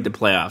probably going to make the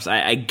playoffs.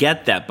 I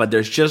get that, but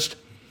there's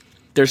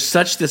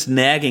such this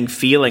nagging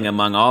feeling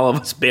among all of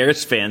us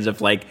Bears fans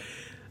of like,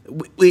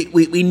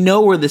 we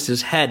know where this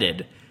is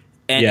headed,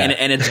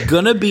 and it's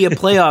going to be a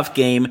playoff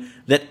game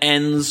that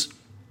ends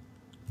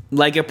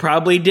like it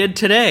probably did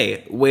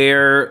today,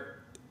 where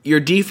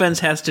your defense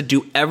has to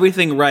do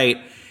everything right,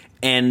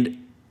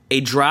 and a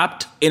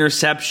dropped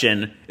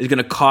interception is going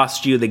to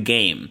cost you the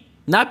game.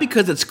 Not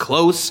because it's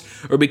close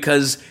or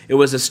because it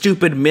was a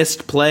stupid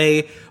missed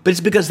play, but it's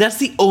because that's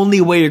the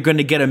only way you're going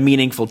to get a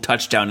meaningful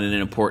touchdown in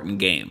an important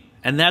game.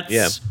 And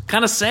that's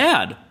kind of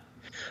sad.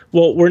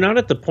 Well, we're not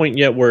at the point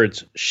yet where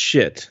it's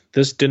shit,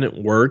 this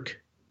didn't work,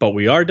 but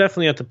we are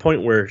definitely at the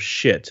point where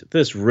shit,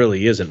 this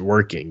really isn't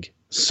working.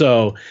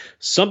 So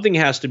something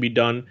has to be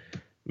done.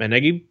 Matt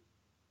Nagy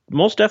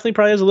most definitely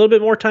probably has a little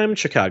bit more time in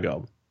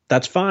Chicago.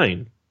 That's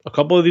fine. A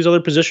couple of these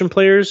other position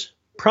players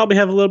probably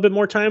have a little bit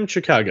more time in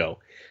Chicago.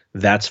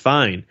 That's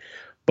fine.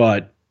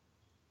 But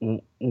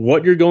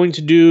what you're going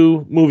to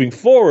do moving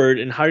forward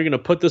and how you're going to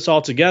put this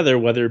all together,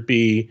 whether it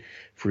be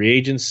free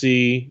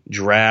agency,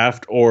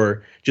 draft,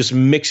 or just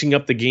mixing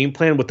up the game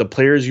plan with the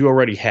players you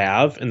already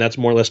have, and that's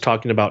more or less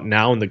talking about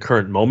now in the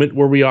current moment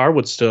where we are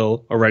with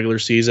still a regular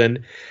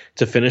season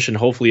to finish and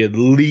hopefully at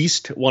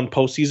least one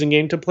postseason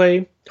game to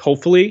play,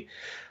 hopefully,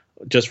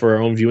 just for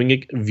our own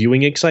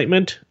viewing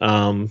excitement.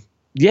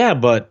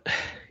 But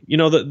you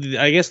know,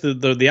 I guess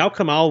the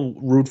outcome I'll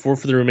root for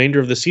the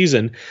remainder of the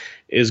season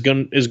is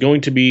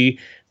going to be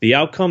the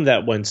outcome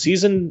that when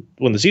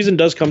the season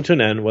does come to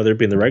an end, whether it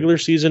be in the regular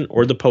season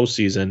or the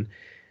postseason,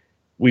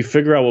 we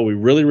figure out what we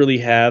really, really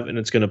have, and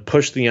it's going to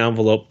push the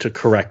envelope to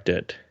correct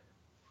it.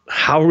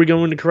 How are we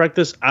going to correct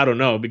this? I don't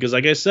know, because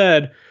like I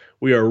said,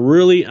 we are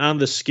really on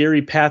the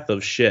scary path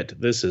of shit.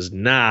 This is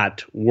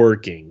not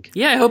working.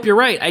 Yeah, I hope you're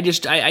right. I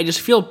just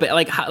feel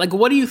like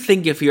what do you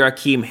think if you're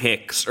Akeem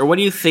Hicks, or what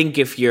do you think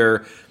if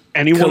you're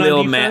anyone Khalil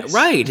on defense?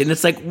 Right, and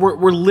it's like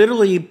we're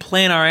literally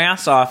playing our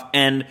ass off,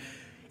 and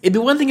it'd be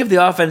one thing if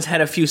the offense had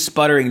a few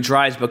sputtering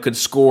drives but could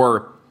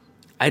score,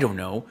 I don't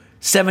know,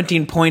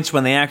 17 points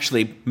when they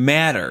actually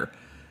matter.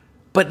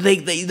 But they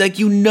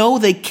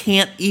they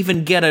can't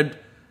even get a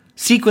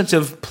sequence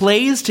of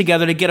plays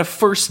together to get a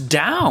first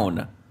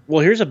down.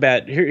 Well, here's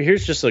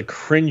just a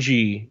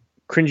cringy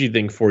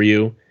thing for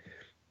you,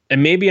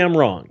 and maybe I'm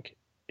wrong,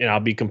 and I'll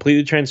be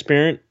completely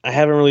transparent. I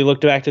haven't really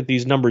looked back at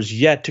these numbers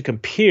yet to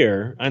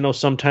compare. I know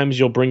sometimes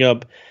you'll bring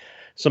up,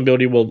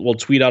 somebody will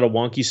tweet out a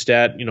wonky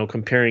stat,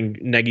 comparing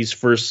Nagy's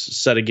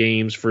first set of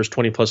games, first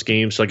 20 plus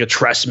games, like a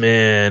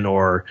Tressman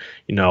or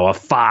a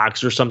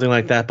Fox or something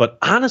like that. But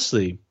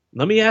honestly,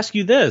 let me ask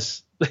you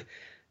this.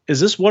 Is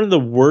this one of the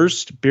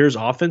worst Bears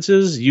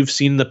offenses you've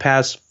seen in the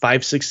past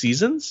 5-6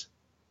 seasons?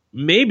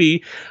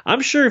 Maybe.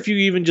 I'm sure if you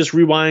even just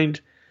rewind,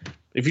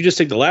 if you just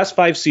take the last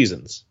 5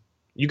 seasons,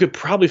 you could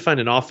probably find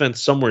an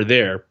offense somewhere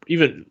there.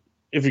 Even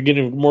if you're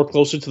getting more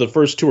closer to the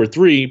first 2 or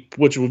 3,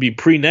 which would be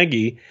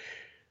pre-Nagy,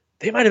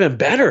 they might have been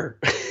better.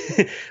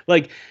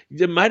 Like,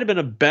 it might have been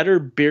a better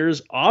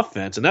Bears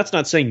offense, and that's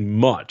not saying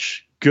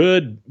much.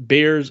 Good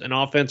Bears and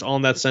offense, all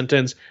in that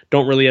sentence,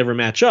 don't really ever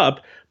match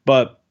up,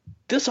 but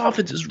this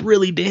offense is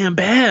really damn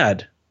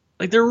bad.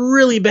 Like, they're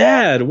really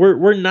bad.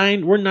 We're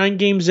 9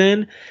 games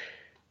in.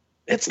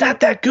 It's not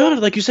that good.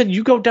 Like you said,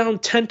 you go down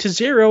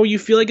 10-0, you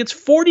feel like it's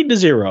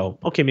 40-0.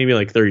 Okay, maybe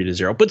like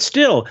 30-0, but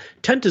still,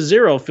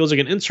 10-0 feels like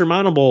an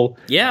insurmountable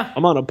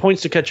amount of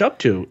points to catch up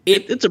to.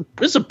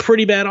 It's a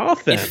pretty bad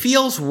offense. It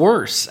feels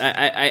worse.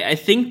 I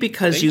think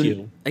because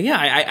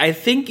I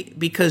think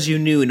because you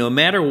knew no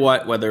matter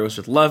what, whether it was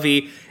with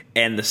Lovey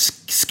and the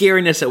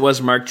scariness that was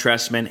Mark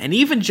Trestman and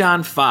even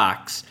John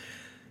Fox,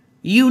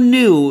 you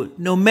knew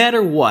no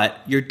matter what,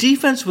 your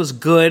defense was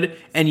good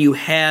and you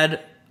had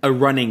a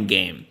running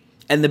game.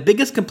 And the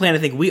biggest complaint I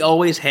think we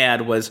always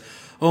had was,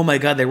 oh my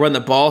God, they run the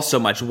ball so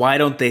much. Why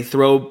don't they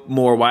throw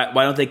more? Why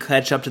don't they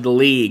catch up to the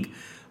league?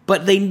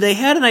 But they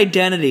had an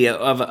identity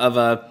of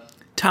a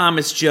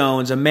Thomas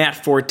Jones, a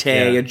Matt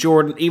Forte, a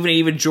Jordan,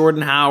 even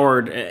Jordan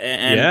Howard,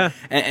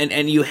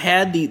 and you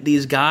had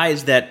these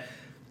guys that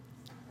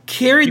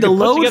carried the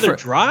load for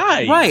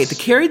drives. Right, to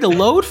carry the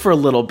load for a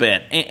little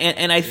bit,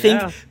 and I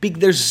think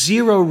there's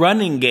zero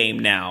running game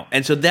now,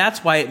 and so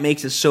that's why it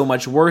makes it so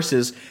much worse.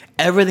 Is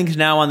everything's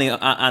now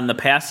on the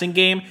passing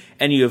game,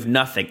 and you have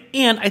nothing.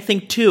 And I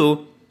think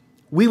too,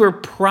 we were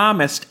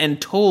promised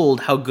and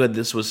told how good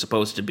this was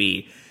supposed to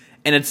be,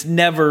 and it's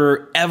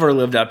never ever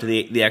lived up to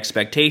the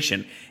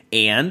expectation.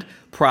 And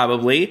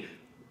probably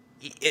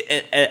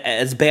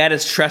as bad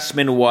as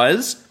Trestman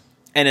was,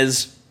 and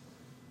as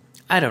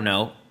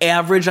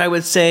average, I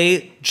would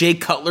say Jay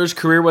Cutler's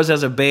career was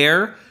as a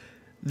Bear.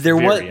 There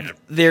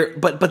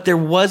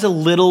was a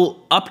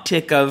little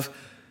uptick of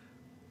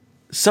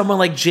someone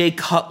like Jay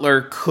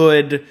Cutler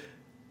could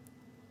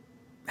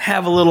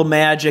have a little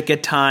magic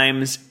at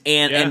times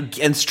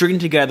and string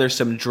together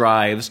some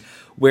drives,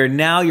 where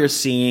now you're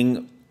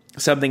seeing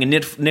something in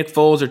Nick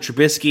Foles or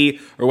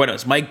Trubisky or what it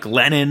was, Mike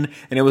Glennon,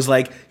 and it was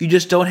like you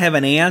just don't have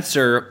an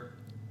answer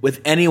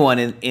with anyone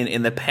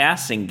in the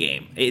passing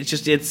game.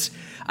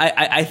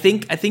 I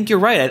think you're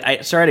right.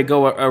 I sorry to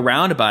go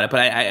around about it, but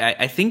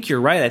I think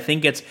you're right. I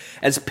think it's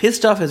as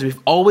pissed off as we've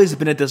always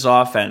been at this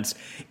offense.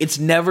 It's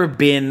never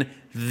been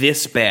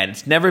this bad.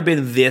 It's never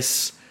been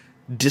this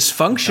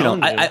dysfunctional.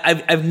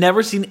 I've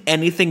never seen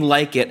anything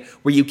like it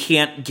where you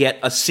can't get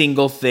a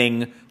single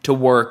thing to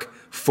work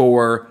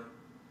for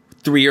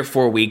 3 or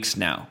 4 weeks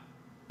now.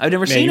 I've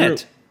never seen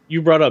it.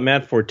 You brought up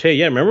Matt Forte.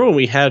 Yeah, remember when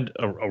we had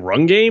a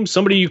run game?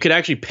 Somebody you could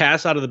actually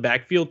pass out of the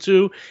backfield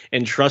to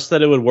and trust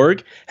that it would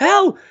work?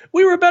 Hell,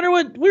 we were better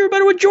when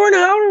Jordan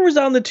Howard was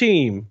on the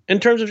team. In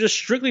terms of just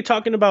strictly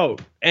talking about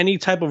any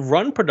type of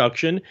run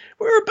production,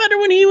 we were better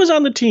when he was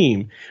on the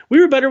team. We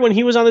were better when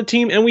he was on the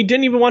team, and we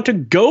didn't even want to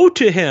go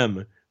to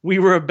him. We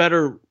were a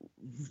better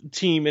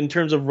team in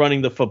terms of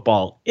running the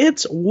football.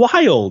 It's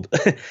wild.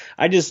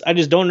 I just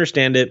don't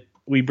understand it.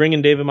 We bring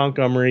in David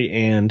Montgomery,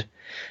 and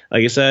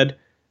like I said,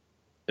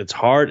 it's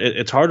hard.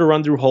 It's hard to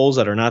run through holes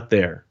that are not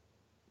there.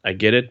 I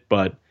get it,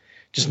 but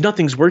just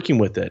nothing's working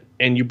with it.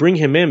 And you bring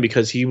him in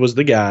because he was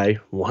the guy.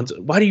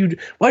 Why'd you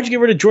get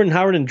rid of Jordan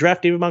Howard and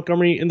draft David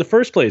Montgomery in the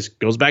first place?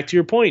 Goes back to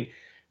your point.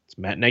 It's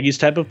Matt Nagy's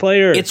type of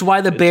player. It's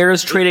why the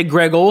Bears traded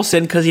Greg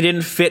Olsen, because he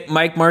didn't fit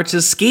Mike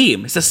Martz's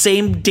scheme. It's the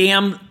same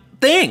damn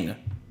thing.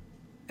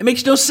 It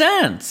makes no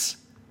sense.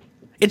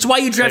 It's why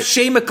you draft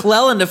Shea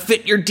McClellan to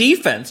fit your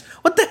defense.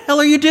 What the hell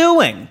are you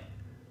doing?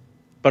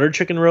 Butter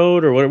Chicken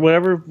Road or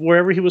whatever,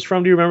 wherever he was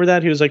from. Do you remember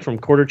that? He was like from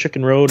Quarter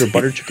Chicken Road or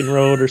Butter Chicken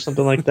Road or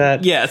something like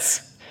that.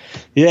 Yes.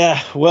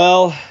 Yeah.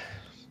 Well,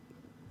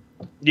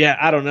 yeah,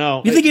 I don't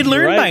know. You think he'd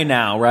learn by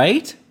now,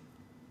 right?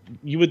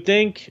 You would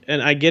think, and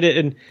I get it.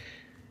 And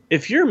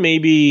if you're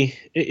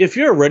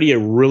already a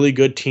really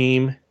good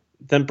team,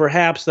 then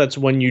perhaps that's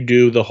when you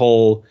do the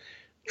whole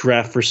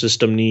draft for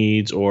system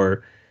needs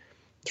or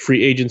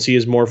free agency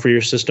is more for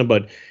your system,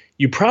 but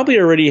you probably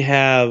already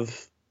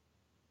have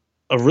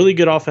a really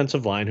good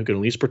offensive line who can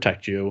at least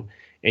protect you,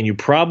 and you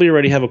probably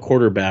already have a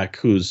quarterback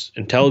who's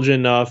intelligent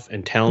enough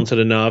and talented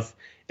enough.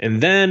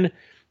 And then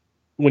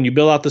when you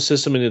build out the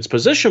system and its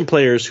position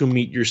players who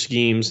meet your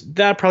schemes,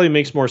 that probably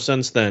makes more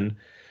sense then.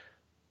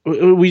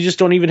 We just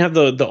don't even have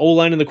the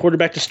O-line and the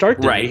quarterback to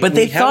start there. Right, but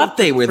they thought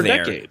they were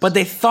there. Decades. But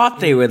they thought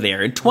they were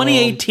there. In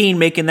 2018,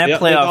 making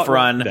that playoff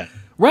run.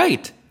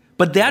 Right.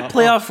 But that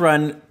playoff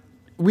run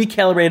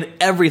recalibrated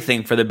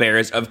everything for the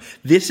Bears of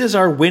this is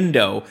our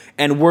window,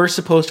 and we're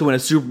supposed to win a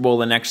Super Bowl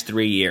the next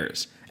 3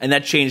 years. And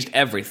that changed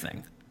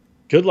everything.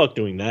 Good luck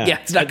doing that. Yeah,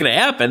 it's not going to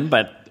happen,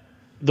 but...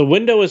 The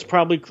window is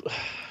probably...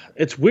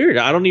 It's weird.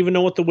 I don't even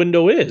know what the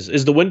window is.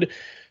 Is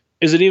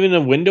it even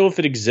a window if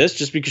it exists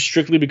just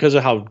strictly because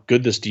of how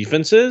good this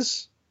defense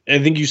is? I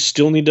think you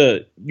still need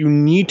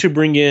to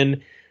bring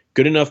in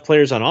good enough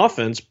players on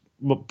offense,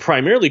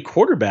 primarily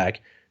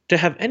quarterback, to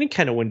have any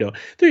kind of window.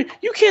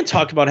 You can't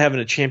talk about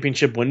having a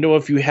championship window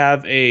if you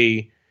have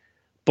a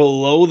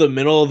below the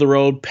middle of the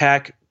road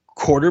pack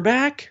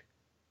quarterback.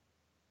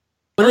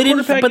 But they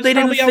didn't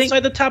think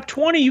outside the top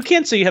 20. You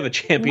can't say you have a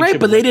championship. Right,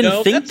 but they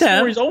didn't think that.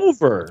 Story's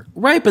over.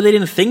 Right, but they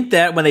didn't think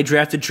that when they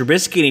drafted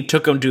Trubisky and he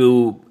took them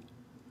to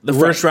the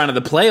first round of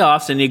the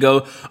playoffs, and you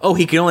go, oh,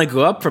 he can only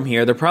go up from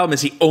here. The problem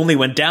is he only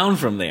went down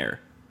from there.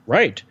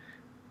 Right.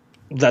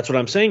 That's what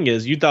I'm saying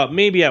is you thought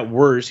maybe at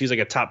worst he's like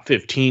a top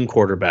 15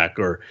 quarterback,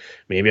 or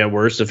maybe at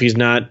worst if he's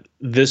not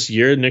this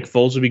year, Nick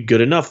Foles would be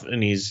good enough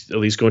and he's at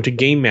least going to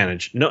game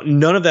manage. No,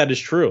 none of that is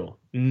true.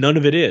 None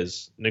of it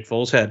is. Nick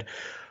Foles had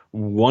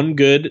one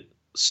good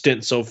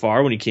stint so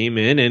far when he came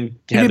in and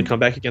had to come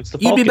back against the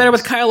Falcons. You'd be better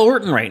with Kyle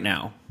Orton right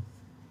now.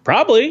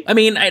 Probably. I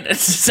mean, it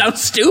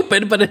sounds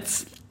stupid, but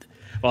it's...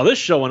 Well, this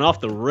show went off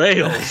the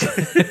rails.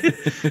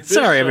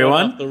 Sorry,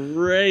 everyone. Off the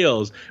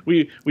rails.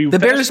 We the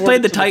Bears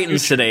played the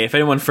Titans today, if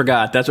anyone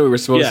forgot. That's what we were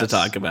supposed to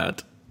talk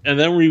about. And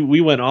then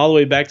we went all the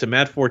way back to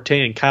Matt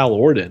Forte and Kyle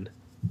Orton.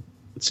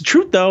 It's the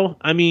truth, though.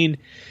 I mean,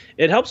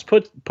 it helps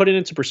put it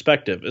into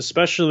perspective,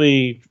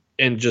 especially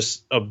in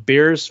just a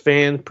Bears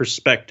fan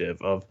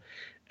perspective of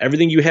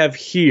everything you have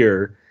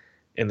here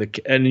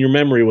and your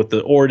memory with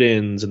the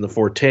Ortons and the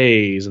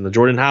Fortes and the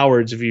Jordan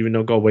Howards, if you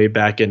even go way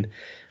back. And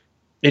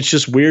it's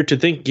just weird to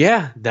think,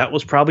 yeah, that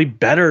was probably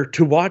better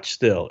to watch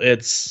still. I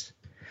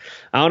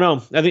don't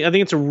know. I think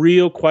it's a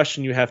real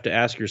question you have to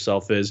ask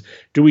yourself is,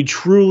 do we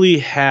truly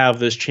have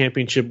this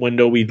championship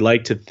window we'd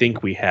like to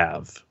think we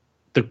have?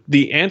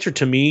 The answer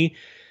to me,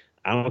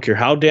 I don't care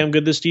how damn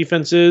good this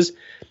defense is,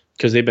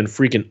 because they've been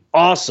freaking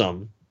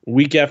awesome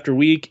week after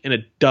week, and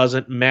it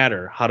doesn't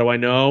matter. How do I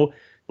know?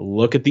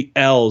 Look at the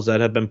L's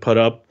that have been put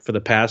up for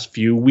the past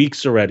few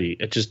weeks already.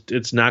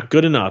 It's not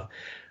good enough.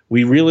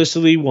 We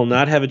realistically will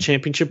not have a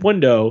championship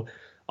window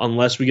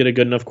unless we get a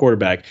good enough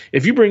quarterback.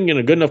 If you bring in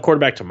a good enough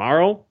quarterback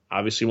tomorrow,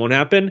 obviously won't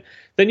happen,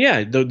 then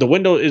yeah, the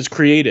window is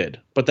created.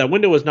 But that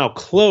window is now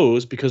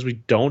closed because we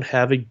don't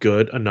have a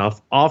good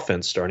enough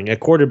offense starting at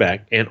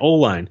quarterback and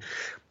O-line.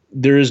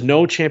 There is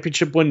no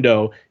championship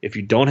window if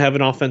you don't have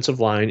an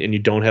offensive line and you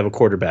don't have a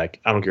quarterback.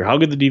 I don't care how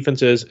good the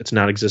defense is. It's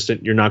not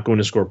existent. You're not going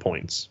to score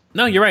points.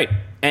 No, you're right.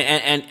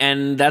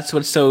 And that's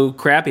what's so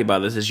crappy about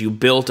this is you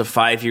built a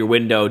 5-year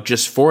window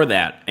just for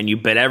that, and you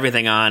bet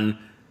everything on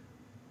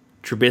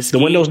Trubisky. The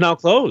window's now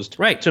closed.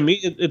 Right. To me,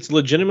 it's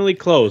legitimately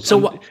closed.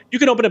 So you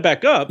can open it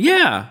back up.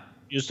 Yeah.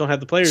 You just don't have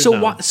the players so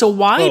now.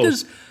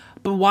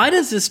 Why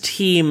does this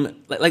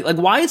team like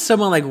why is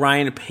someone like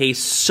Ryan Pace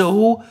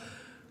so...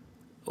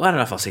 Well, I don't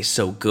know if I'll say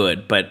so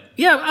good, but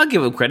yeah, I'll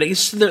give them credit.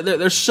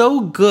 They're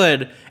so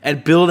good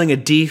at building a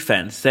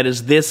defense that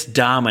is this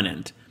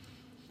dominant.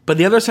 But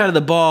the other side of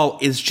the ball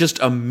is just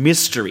a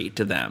mystery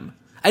to them.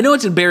 I know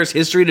it's in Bears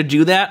history to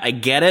do that. I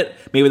get it.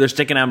 Maybe they're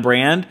sticking on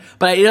brand.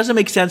 But it doesn't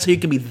make sense how you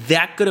can be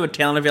that good of a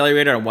talent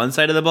evaluator on one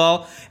side of the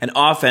ball, and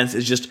offense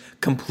is just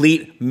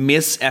complete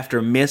miss after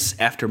miss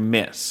after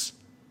miss.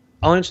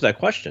 I'll answer that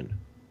question.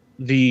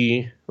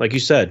 Like you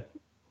said,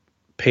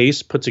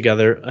 Pace put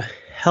together a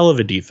hell of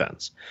a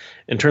defense.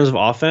 In terms of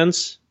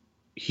offense,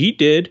 he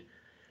did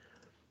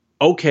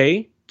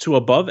okay to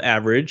above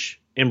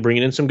average in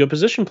bringing in some good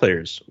position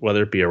players,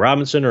 whether it be a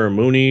Robinson or a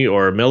Mooney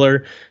or a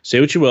Miller, say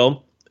what you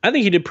will. I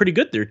think he did pretty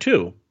good there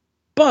too.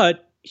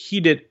 But he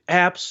did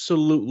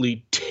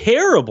absolutely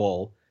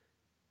terrible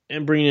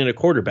in bringing in a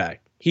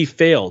quarterback. He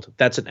failed.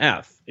 That's an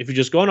F. If you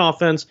just go on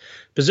offense,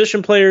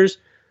 position players,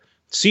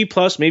 C+,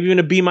 maybe even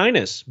a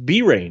B-,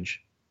 B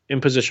range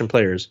in position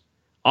players.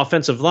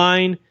 Offensive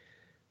line,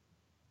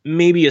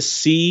 maybe a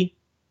C+.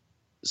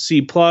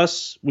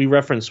 We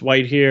referenced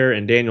White here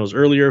and Daniels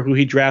earlier, who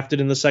he drafted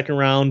in the second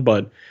round,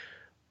 but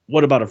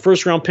what about a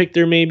first-round pick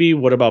there maybe?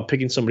 What about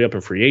picking somebody up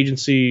in free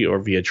agency or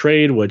via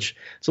trade, which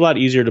it's a lot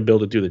easier to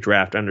build it through the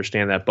draft. I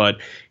understand that,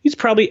 but he's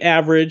probably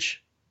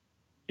average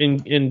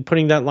in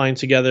putting that line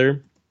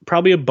together,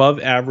 probably above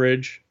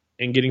average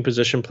in getting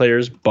position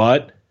players,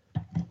 but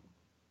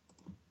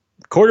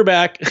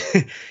quarterback,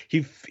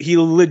 he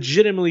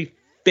legitimately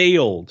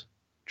failed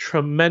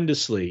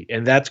tremendously,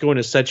 and that's going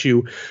to set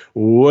you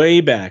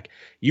way back.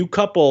 You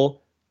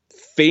couple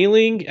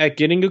failing at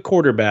getting a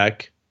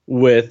quarterback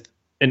with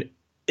an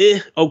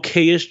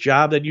okayish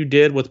job that you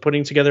did with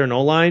putting together an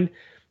O-line,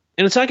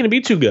 and it's not going to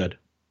be too good.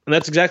 And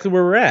that's exactly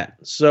where we're at.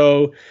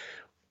 So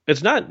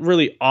it's not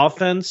really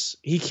offense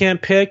he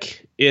can't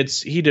pick.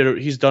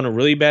 He's done a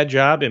really bad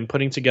job in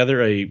putting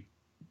together a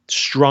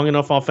strong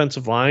enough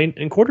offensive line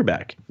and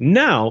quarterback.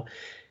 Now,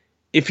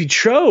 if he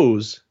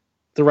chose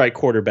the right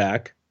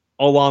quarterback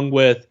along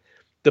with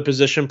the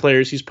position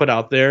players he's put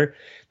out there,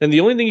 then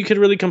the only thing you could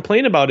really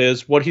complain about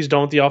is what he's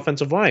done with the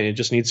offensive line. It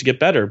just needs to get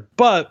better.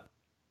 But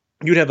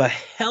you'd have a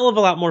hell of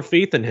a lot more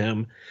faith in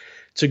him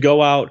to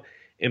go out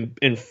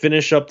and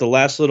finish up the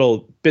last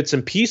little bits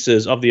and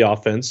pieces of the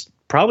offense.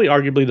 Probably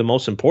arguably the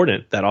most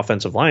important, that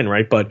offensive line,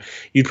 right? But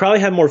you'd probably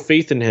have more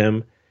faith in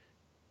him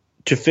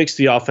to fix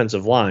the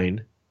offensive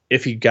line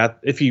if he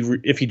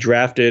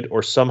drafted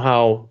or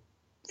somehow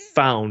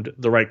found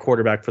the right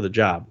quarterback for the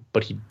job,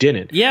 but he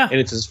didn't. Yeah. And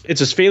it's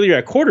his failure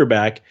at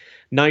quarterback.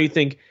 Now you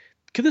think,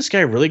 could this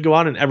guy really go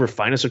out and ever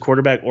find us a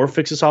quarterback or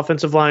fix this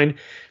offensive line?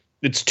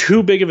 It's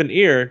too big of an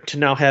ear to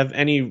now have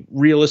any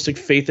realistic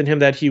faith in him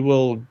that he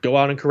will go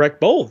out and correct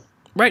both.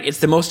 Right. It's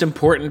the most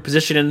important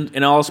position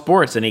in all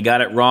sports, and he got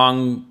it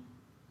wrong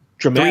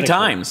 3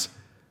 times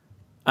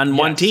on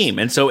one team.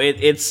 And so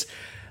it's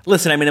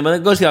listen, I mean, when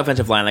it goes to the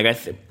offensive line, like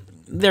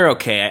they're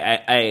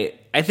okay.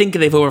 I think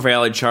they've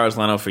overvalued Charles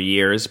Leno for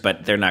years,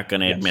 but they're not going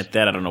to admit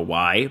that. I don't know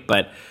why.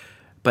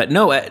 But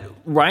no,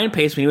 Ryan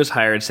Pace, when he was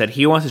hired, said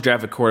he wants to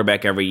draft a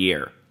quarterback every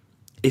year.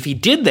 If he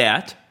did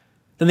that,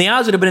 then the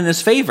odds would have been in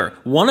his favor.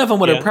 One of them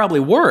would have probably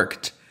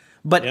worked.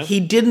 But he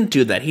didn't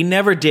do that. He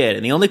never did.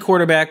 And the only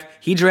quarterback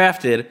he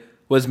drafted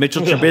was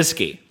Mitchell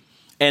Trubisky.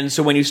 And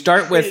so when you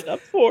start with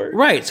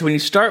so when you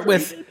start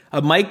with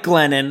a Mike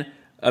Glennon,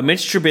 a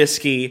Mitch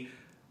Trubisky,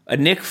 a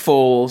Nick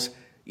Foles,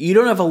 you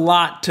don't have a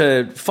lot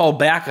to fall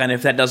back on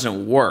if that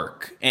doesn't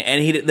work.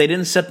 And they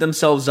didn't set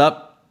themselves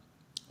up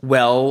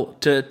well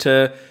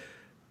to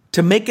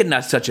make it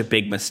not such a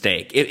big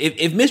mistake.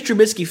 If Mitch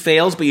Trubisky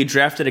fails, but you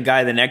drafted a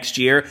guy the next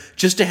year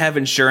just to have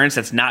insurance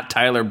that's not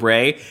Tyler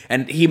Bray,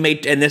 and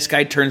this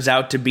guy turns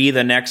out to be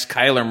the next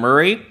Kyler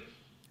Murray,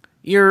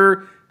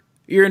 you're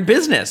in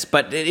business.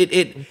 But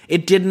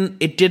it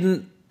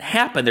didn't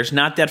happen. There's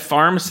not that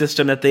farm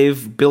system that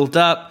they've built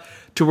up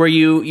to where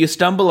you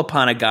stumble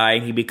upon a guy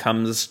and he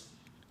becomes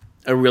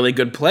a really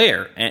good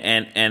player,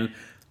 and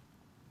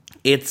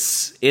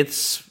it's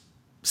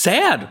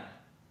sad.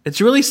 It's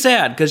really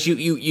sad because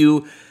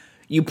you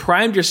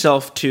primed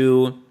yourself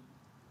to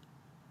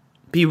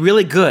be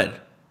really good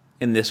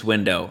in this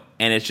window,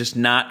 and it's just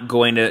not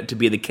going to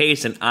be the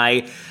case. And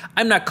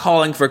I'm not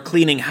calling for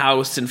cleaning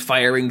house and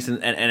firings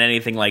and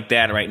anything like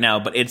that right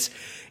now, but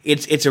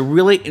it's a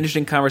really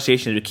interesting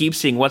conversation to keep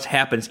seeing what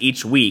happens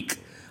each week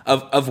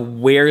of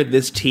where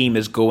this team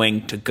is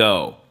going to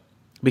go,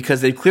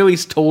 because they clearly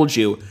told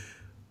you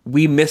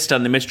we missed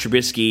on the Mitch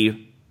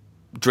Trubisky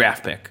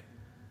draft pick.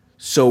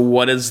 So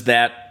what does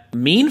that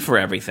mean for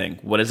everything?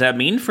 What does that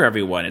mean for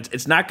everyone?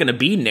 It's not going to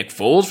be Nick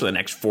Foles for the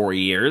next 4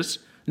 years.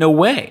 No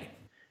way.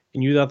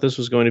 And you thought this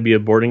was going to be a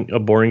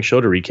boring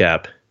show to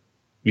recap.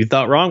 You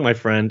thought wrong, my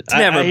friend. It's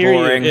never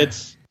boring.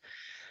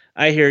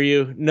 I hear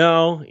you.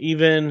 No,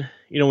 even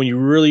when you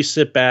really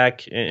sit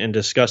back and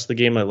discuss the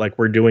game like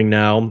we're doing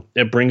now,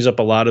 it brings up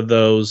a lot of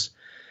those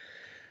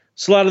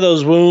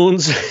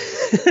wounds,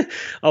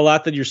 a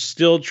lot that you're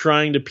still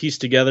trying to piece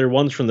together.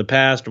 One's from the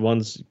past,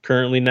 one's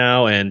currently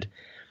now, and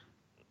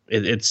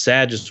it's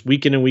sad. Just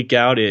week in and week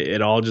out,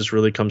 it all just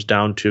really comes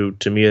down to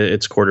me,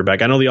 it's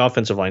quarterback. I know the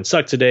offensive line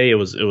sucked today. It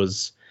was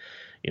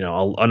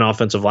an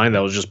offensive line that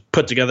was just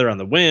put together on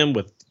the whim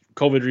with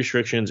COVID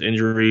restrictions,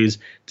 injuries,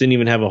 didn't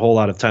even have a whole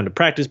lot of time to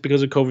practice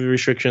because of COVID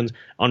restrictions.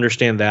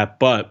 Understand that.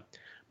 But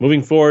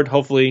moving forward,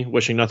 hopefully,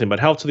 wishing nothing but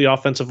health to the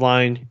offensive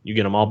line. You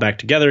get them all back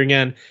together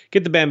again,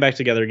 get the band back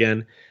together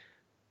again,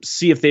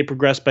 see if they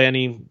progress by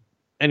any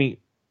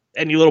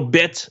little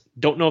bit.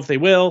 Don't know if they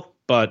will,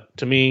 but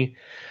to me,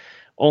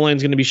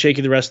 O-line's going to be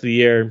shaky the rest of the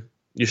year.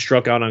 You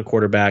struck out on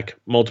quarterback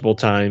multiple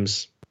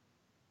times.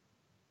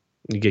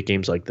 You get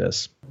games like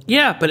this.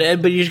 Yeah, but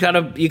you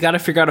gotta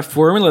figure out a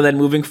formula then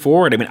moving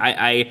forward. I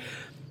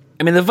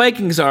mean, the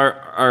Vikings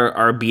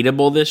are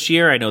beatable this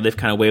year. I know they've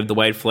kind of waved the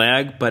white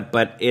flag, but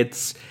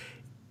it's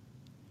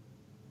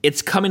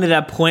coming to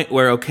that point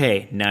where,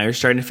 okay, now you're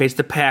starting to face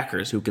the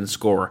Packers who can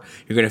score.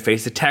 You're going to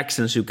face the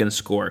Texans who can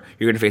score.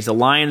 You're going to face the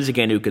Lions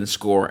again who can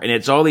score. And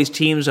it's all these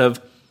teams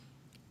of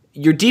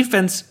your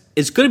defense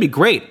is going to be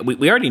great.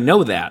 We already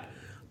know that,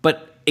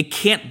 but it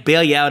can't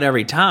bail you out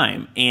every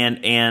time.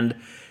 And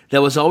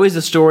that was always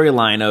the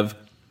storyline of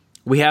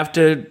we have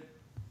to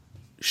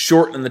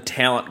shorten the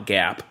talent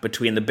gap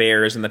between the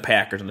Bears and the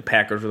Packers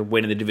were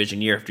winning the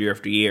division year after year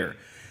after year.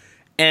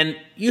 And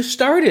you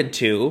started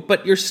to,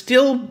 but you're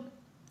still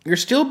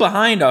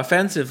behind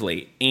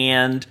offensively.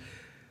 And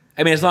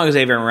I mean, as long as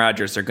Aaron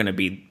Rodgers are going to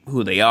be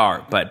who they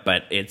are, but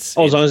it's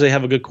as long as they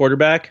have a good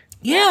quarterback.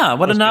 Yeah,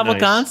 what a novel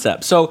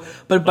concept. So,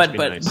 but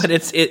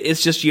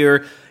it's just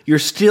you're you're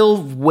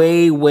still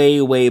way,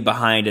 way, way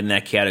behind in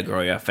that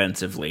category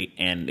offensively,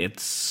 and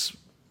it's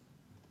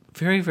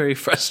very, very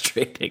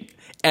frustrating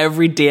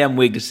every damn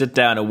week to sit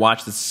down and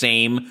watch the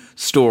same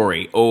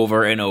story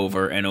over and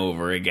over and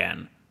over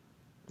again.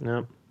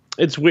 No,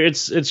 it's weird.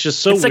 It's just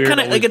so it's like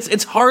weird.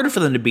 It's hard for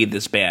them to be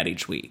this bad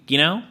each week, you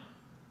know?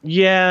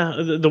 Yeah,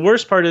 the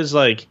worst part is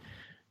like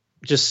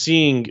just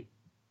seeing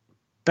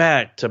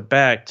back to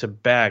back to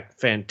back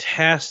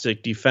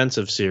fantastic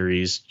defensive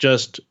series.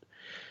 Just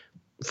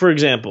for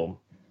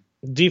example,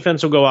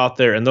 defense will go out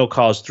there and they'll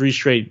cause 3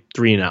 straight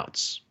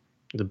 3-and-outs.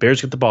 The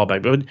Bears get the ball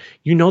back, but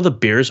the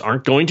Bears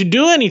aren't going to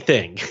do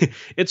anything.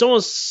 It's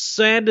almost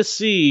sad to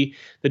see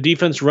the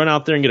defense run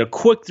out there and get a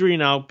quick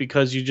 3-and-out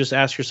because you just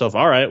ask yourself,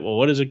 all right, well,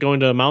 what is it going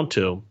to amount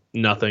to?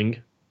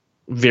 Nothing.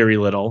 Very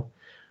little.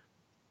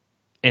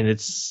 And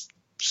it's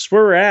just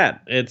where we're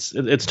at.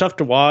 It's tough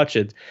to watch.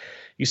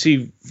 You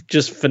see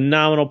just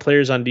phenomenal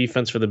players on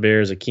defense for the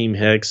Bears, Akeem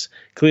Hicks,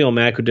 Khalil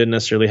Mack, who didn't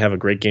necessarily have a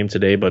great game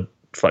today, but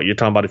you're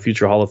talking about a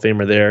future Hall of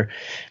Famer there.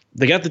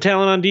 They got the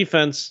talent on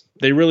defense.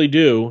 They really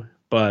do.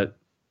 But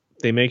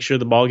they make sure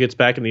the ball gets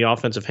back in the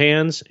offensive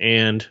hands,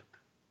 and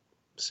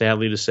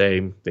sadly to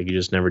say, they can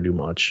just never do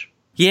much.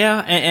 Yeah,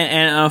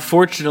 and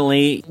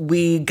unfortunately,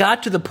 we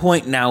got to the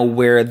point now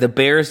where the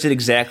Bears did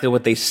exactly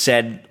what they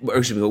said, or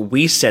excuse me, what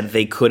we said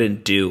they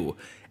couldn't do.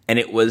 And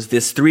it was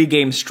this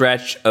 3-game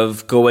stretch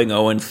of going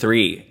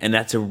 0-3, and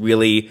that's a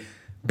really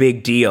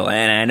big deal.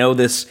 And I know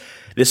this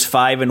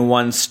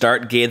 5-1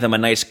 start gave them a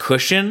nice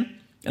cushion,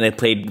 and they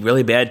played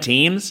really bad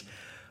teams,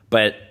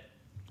 but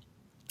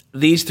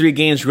these 3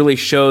 games really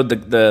showed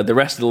the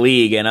rest of the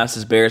league and us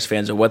as Bears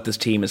fans of what this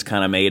team is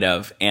kind of made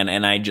of. And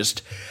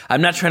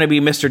I'm not trying to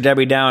be Mr.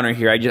 Debbie Downer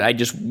here.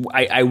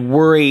 I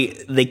worry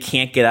they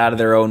can't get out of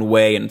their own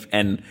way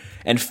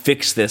and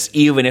fix this,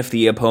 even if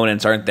the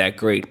opponents aren't that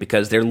great,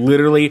 because they're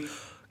literally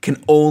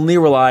can only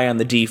rely on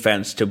the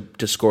defense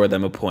to score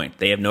them a point.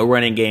 They have no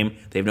running game.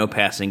 They have no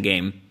passing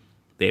game.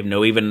 They have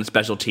no even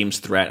special teams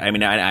threat. I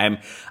mean,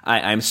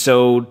 I'm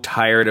so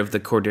tired of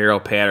the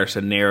Cordero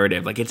Patterson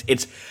narrative. Like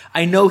it's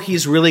I know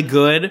he's really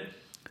good,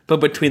 but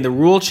between the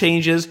rule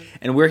changes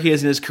and where he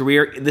is in his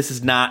career, this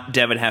is not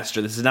Devin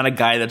Hester. This is not a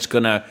guy that's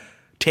gonna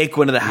take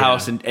one to the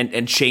house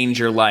and change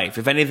your life.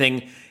 If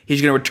anything, he's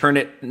gonna return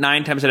it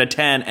 9 times out of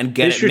 10 and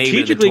get it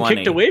maybe to the 20. They strategically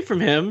kicked away from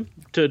him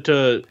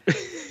to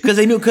because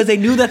they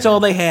knew that's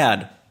all they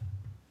had.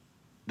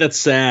 That's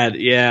sad.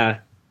 Yeah.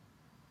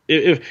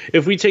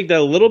 If we take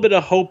that little bit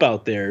of hope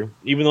out there,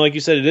 even though, like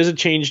you said, it is a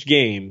changed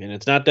game, and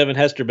it's not Devin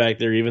Hester back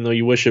there, even though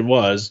you wish it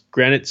was.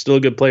 Granted, still a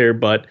good player,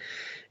 but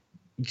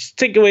just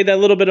take away that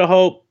little bit of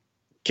hope,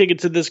 kick it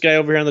to this guy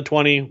over here on the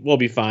 20, we'll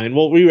be fine.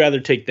 We'd rather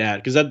take that,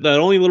 because that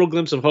only little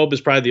glimpse of hope is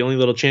probably the only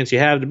little chance you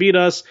have to beat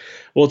us.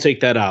 We'll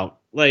take that out.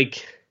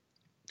 Like,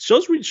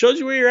 shows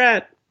you where you're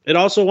at. It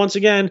also, once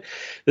again,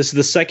 this is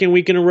the second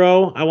week in a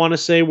row, I want to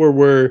say, where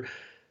we're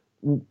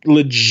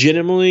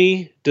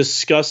legitimately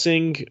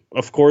discussing,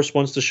 of course,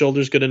 once the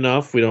shoulder's good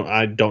enough.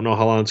 I don't know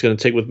how long it's going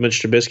to take with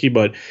Mitch Trubisky,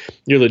 but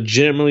you're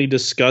legitimately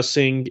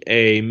discussing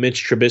a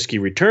Mitch Trubisky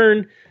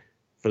return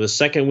for the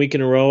second week in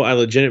a row. I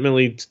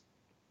legitimately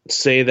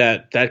say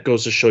that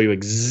goes to show you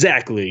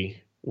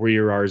exactly where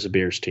you are as a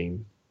Bears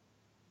team.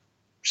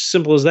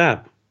 Simple as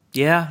that.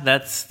 Yeah,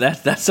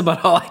 that's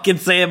about all I can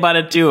say about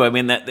it too. I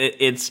mean,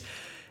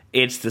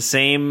 it's the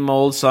same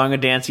old song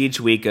and dance each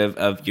week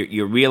of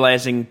you're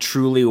realizing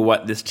truly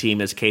what this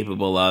team is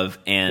capable of,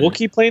 and we'll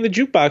keep playing the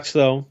jukebox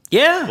though.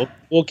 Yeah,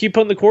 we'll keep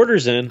putting the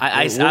quarters in.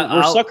 We're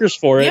suckers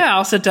for it. Yeah,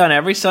 I'll sit down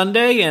every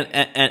Sunday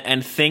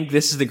and think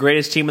this is the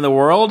greatest team in the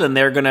world, and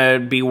they're gonna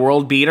be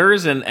world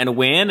beaters and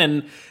win,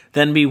 and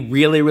then be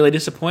really, really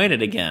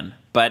disappointed again.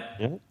 But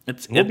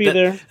we'll be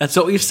there. That's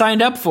what we've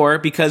signed up for,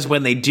 because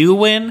when they do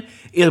win,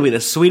 it'll be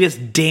the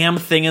sweetest damn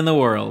thing in the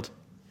world.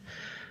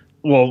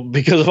 Well,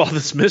 because of all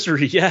this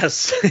misery,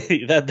 yes,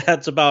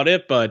 that's about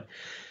it. But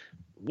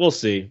we'll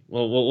see.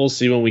 We'll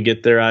see when we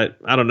get there.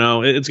 I don't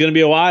know. It's going to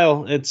be a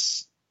while.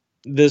 It's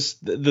the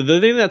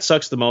thing that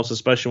sucks the most,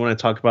 especially when I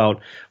talk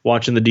about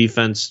watching the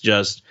defense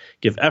just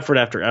give effort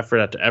after effort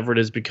after effort,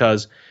 is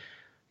because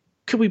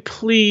could we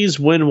please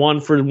win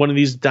one for one of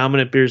these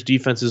dominant Bears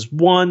defenses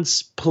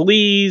once,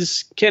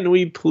 please? Can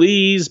we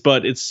please?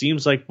 But it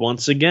seems like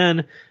once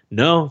again,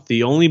 no.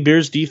 The only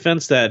Bears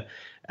defense that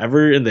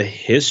ever in the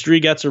history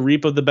got to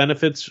reap of the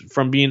benefits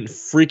from being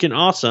freaking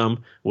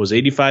awesome was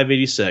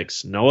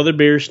 85-86. No other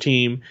Bears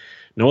team,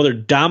 no other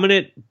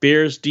dominant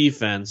Bears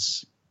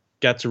defense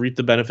got to reap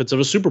the benefits of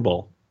a Super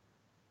Bowl.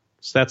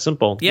 It's that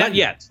simple. Yeah.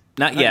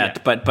 Not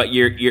yet. But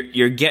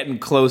you're getting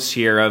close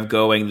here of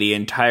going the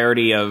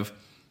entirety of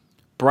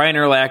Brian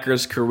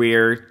Urlacher's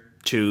career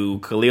to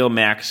Khalil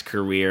Mack's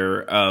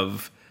career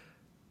of,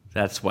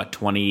 that's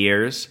 20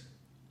 years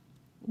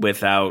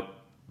without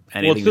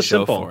anything to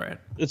show for it.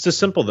 It's this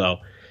simple, though.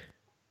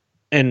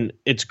 And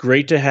it's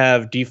great to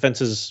have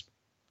defenses,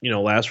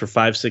 last for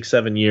 5, 6,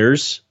 7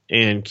 years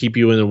and keep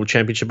you in the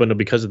championship window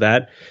because of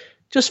that.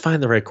 Just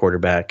find the right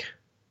quarterback.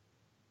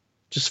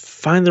 Just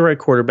find the right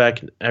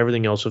quarterback, and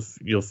everything else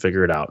you'll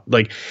figure it out.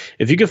 Like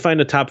if you can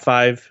find a top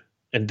 5,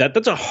 and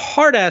that's a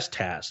hard ass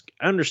task.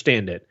 I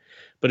understand it,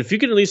 but if you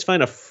can at least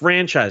find a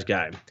franchise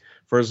guy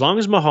for as long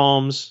as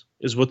Mahomes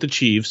is with the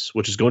Chiefs,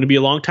 which is going to be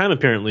a long time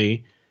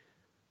apparently,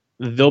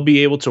 they'll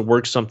be able to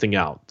work something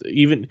out.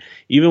 Even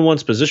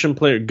once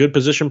good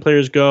position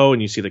players go,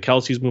 and you see the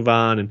Kelce's move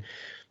on, and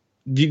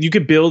you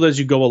could build as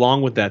you go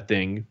along with that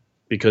thing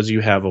because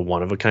you have a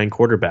one-of-a-kind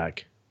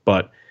quarterback.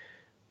 But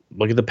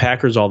look at the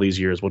Packers all these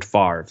years with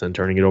Favre, then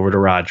turning it over to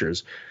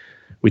Rodgers.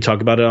 We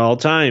talk about it all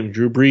the time.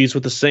 Drew Brees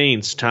with the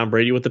Saints, Tom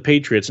Brady with the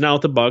Patriots, now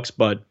with the Bucks.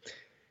 But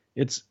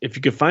it's if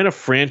you could find a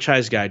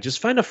franchise guy, just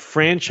find a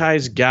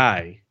franchise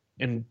guy,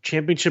 and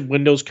championship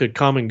windows could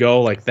come and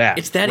go like that.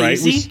 It's that right?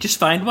 Easy? Just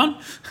find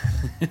one?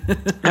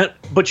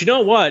 But you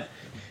know what?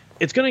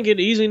 It's going to get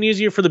easier and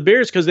easier for the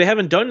Bears because they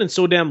haven't done it in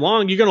so damn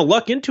long. You're going to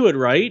luck into it,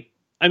 right?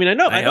 I mean, I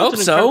know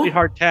it's an incredibly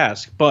hard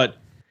task, but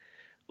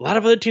a lot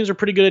of other teams are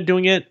pretty good at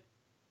doing it.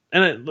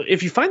 And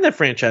if you find that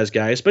franchise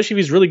guy, especially if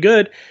he's really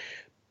good,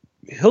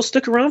 he'll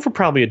stick around for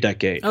probably a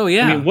decade. Oh,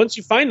 yeah. I mean, once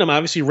you find him,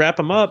 obviously wrap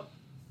him up.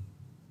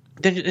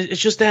 Then it's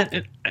just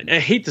that. I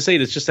hate to say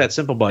it, it's just that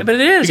simple, but it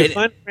is. You can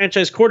find a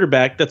franchise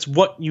quarterback. That's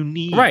what you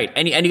need, right?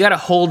 And you got to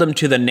hold him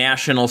to the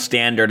national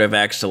standard of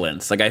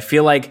excellence. Like I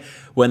feel like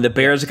when the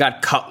Bears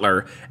got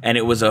Cutler, and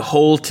it was a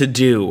whole to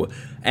do,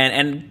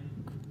 and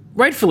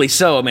rightfully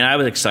so. I mean, I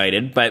was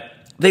excited, but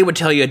they would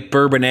tell you at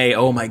Bourbonnais,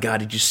 "Oh my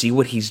God, did you see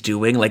what he's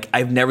doing? Like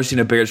I've never seen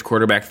a Bears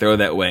quarterback throw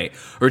that way."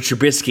 Or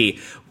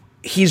Trubisky,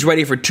 he's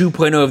ready for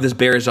 2.0 of this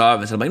Bears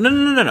offense. I'm like,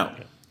 no.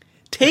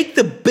 Take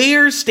the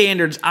Bears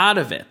standards out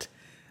of it.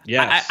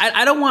 Yes.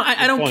 I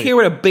don't care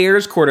what a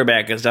Bears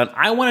quarterback has done.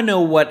 I want to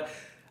know what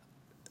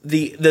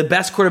the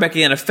best quarterback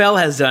in the NFL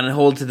has done and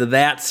hold to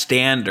that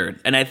standard.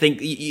 And I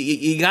think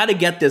you got to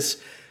get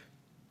this.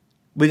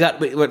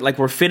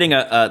 We're fitting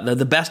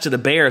the best of the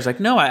Bears. Like,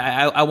 no,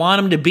 I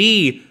want him to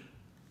be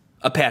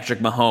a Patrick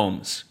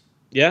Mahomes.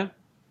 Yeah,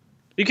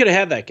 you could have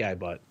had that guy,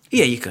 but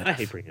yeah, you could. I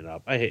hate bringing it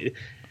up. I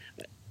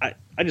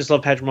just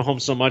love Patrick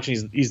Mahomes so much,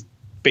 and he's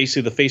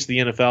basically the face of the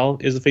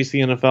NFL. Is the face of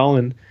the NFL,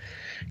 and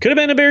could have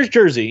been a Bears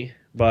jersey,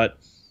 but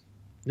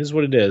this is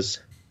what it is.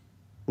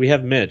 We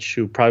have Mitch,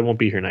 who probably won't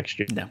be here next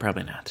year. No,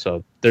 probably not.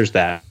 So there's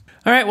that.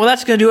 All right, well,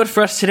 that's going to do it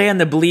for us today on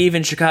the Believe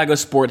in Chicago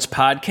Sports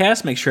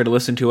podcast. Make sure to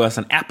listen to us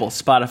on Apple,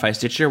 Spotify,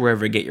 Stitcher,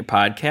 wherever you get your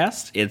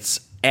podcasts. It's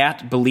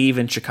at Believe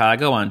in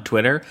Chicago on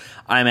Twitter.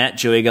 I'm at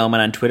Joey Gelman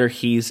on Twitter.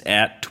 He's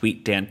at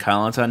Tweet Dan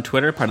Collins on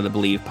Twitter, part of the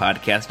Believe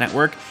Podcast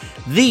Network,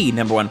 the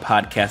 #1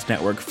 podcast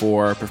network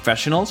for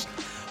professionals.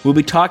 We'll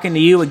be talking to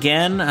you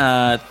again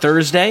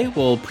Thursday.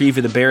 We'll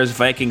preview the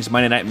Bears-Vikings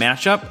Monday night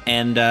matchup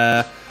and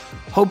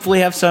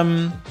hopefully have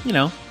some,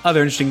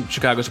 other interesting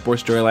Chicago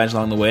sports storylines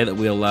along the way that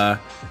we'll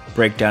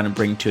break down and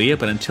bring to you.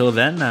 But until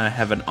then,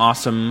 have an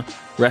awesome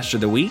rest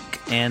of the week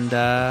and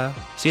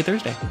see you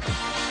Thursday.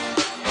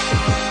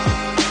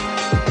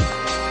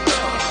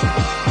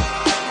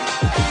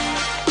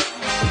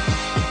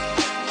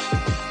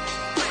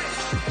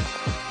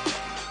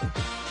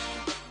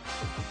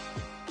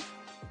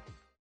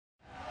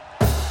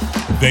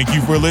 Thank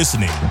you for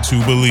listening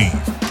to Believe.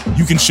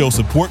 You can show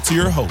support to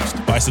your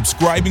host by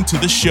subscribing to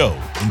the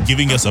show and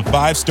giving us a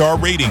 5-star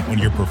rating on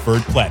your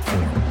preferred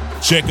platform.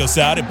 Check us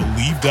out at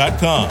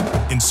Believe.com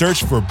and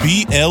search for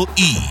BLEAV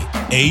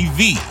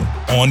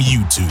on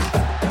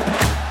YouTube.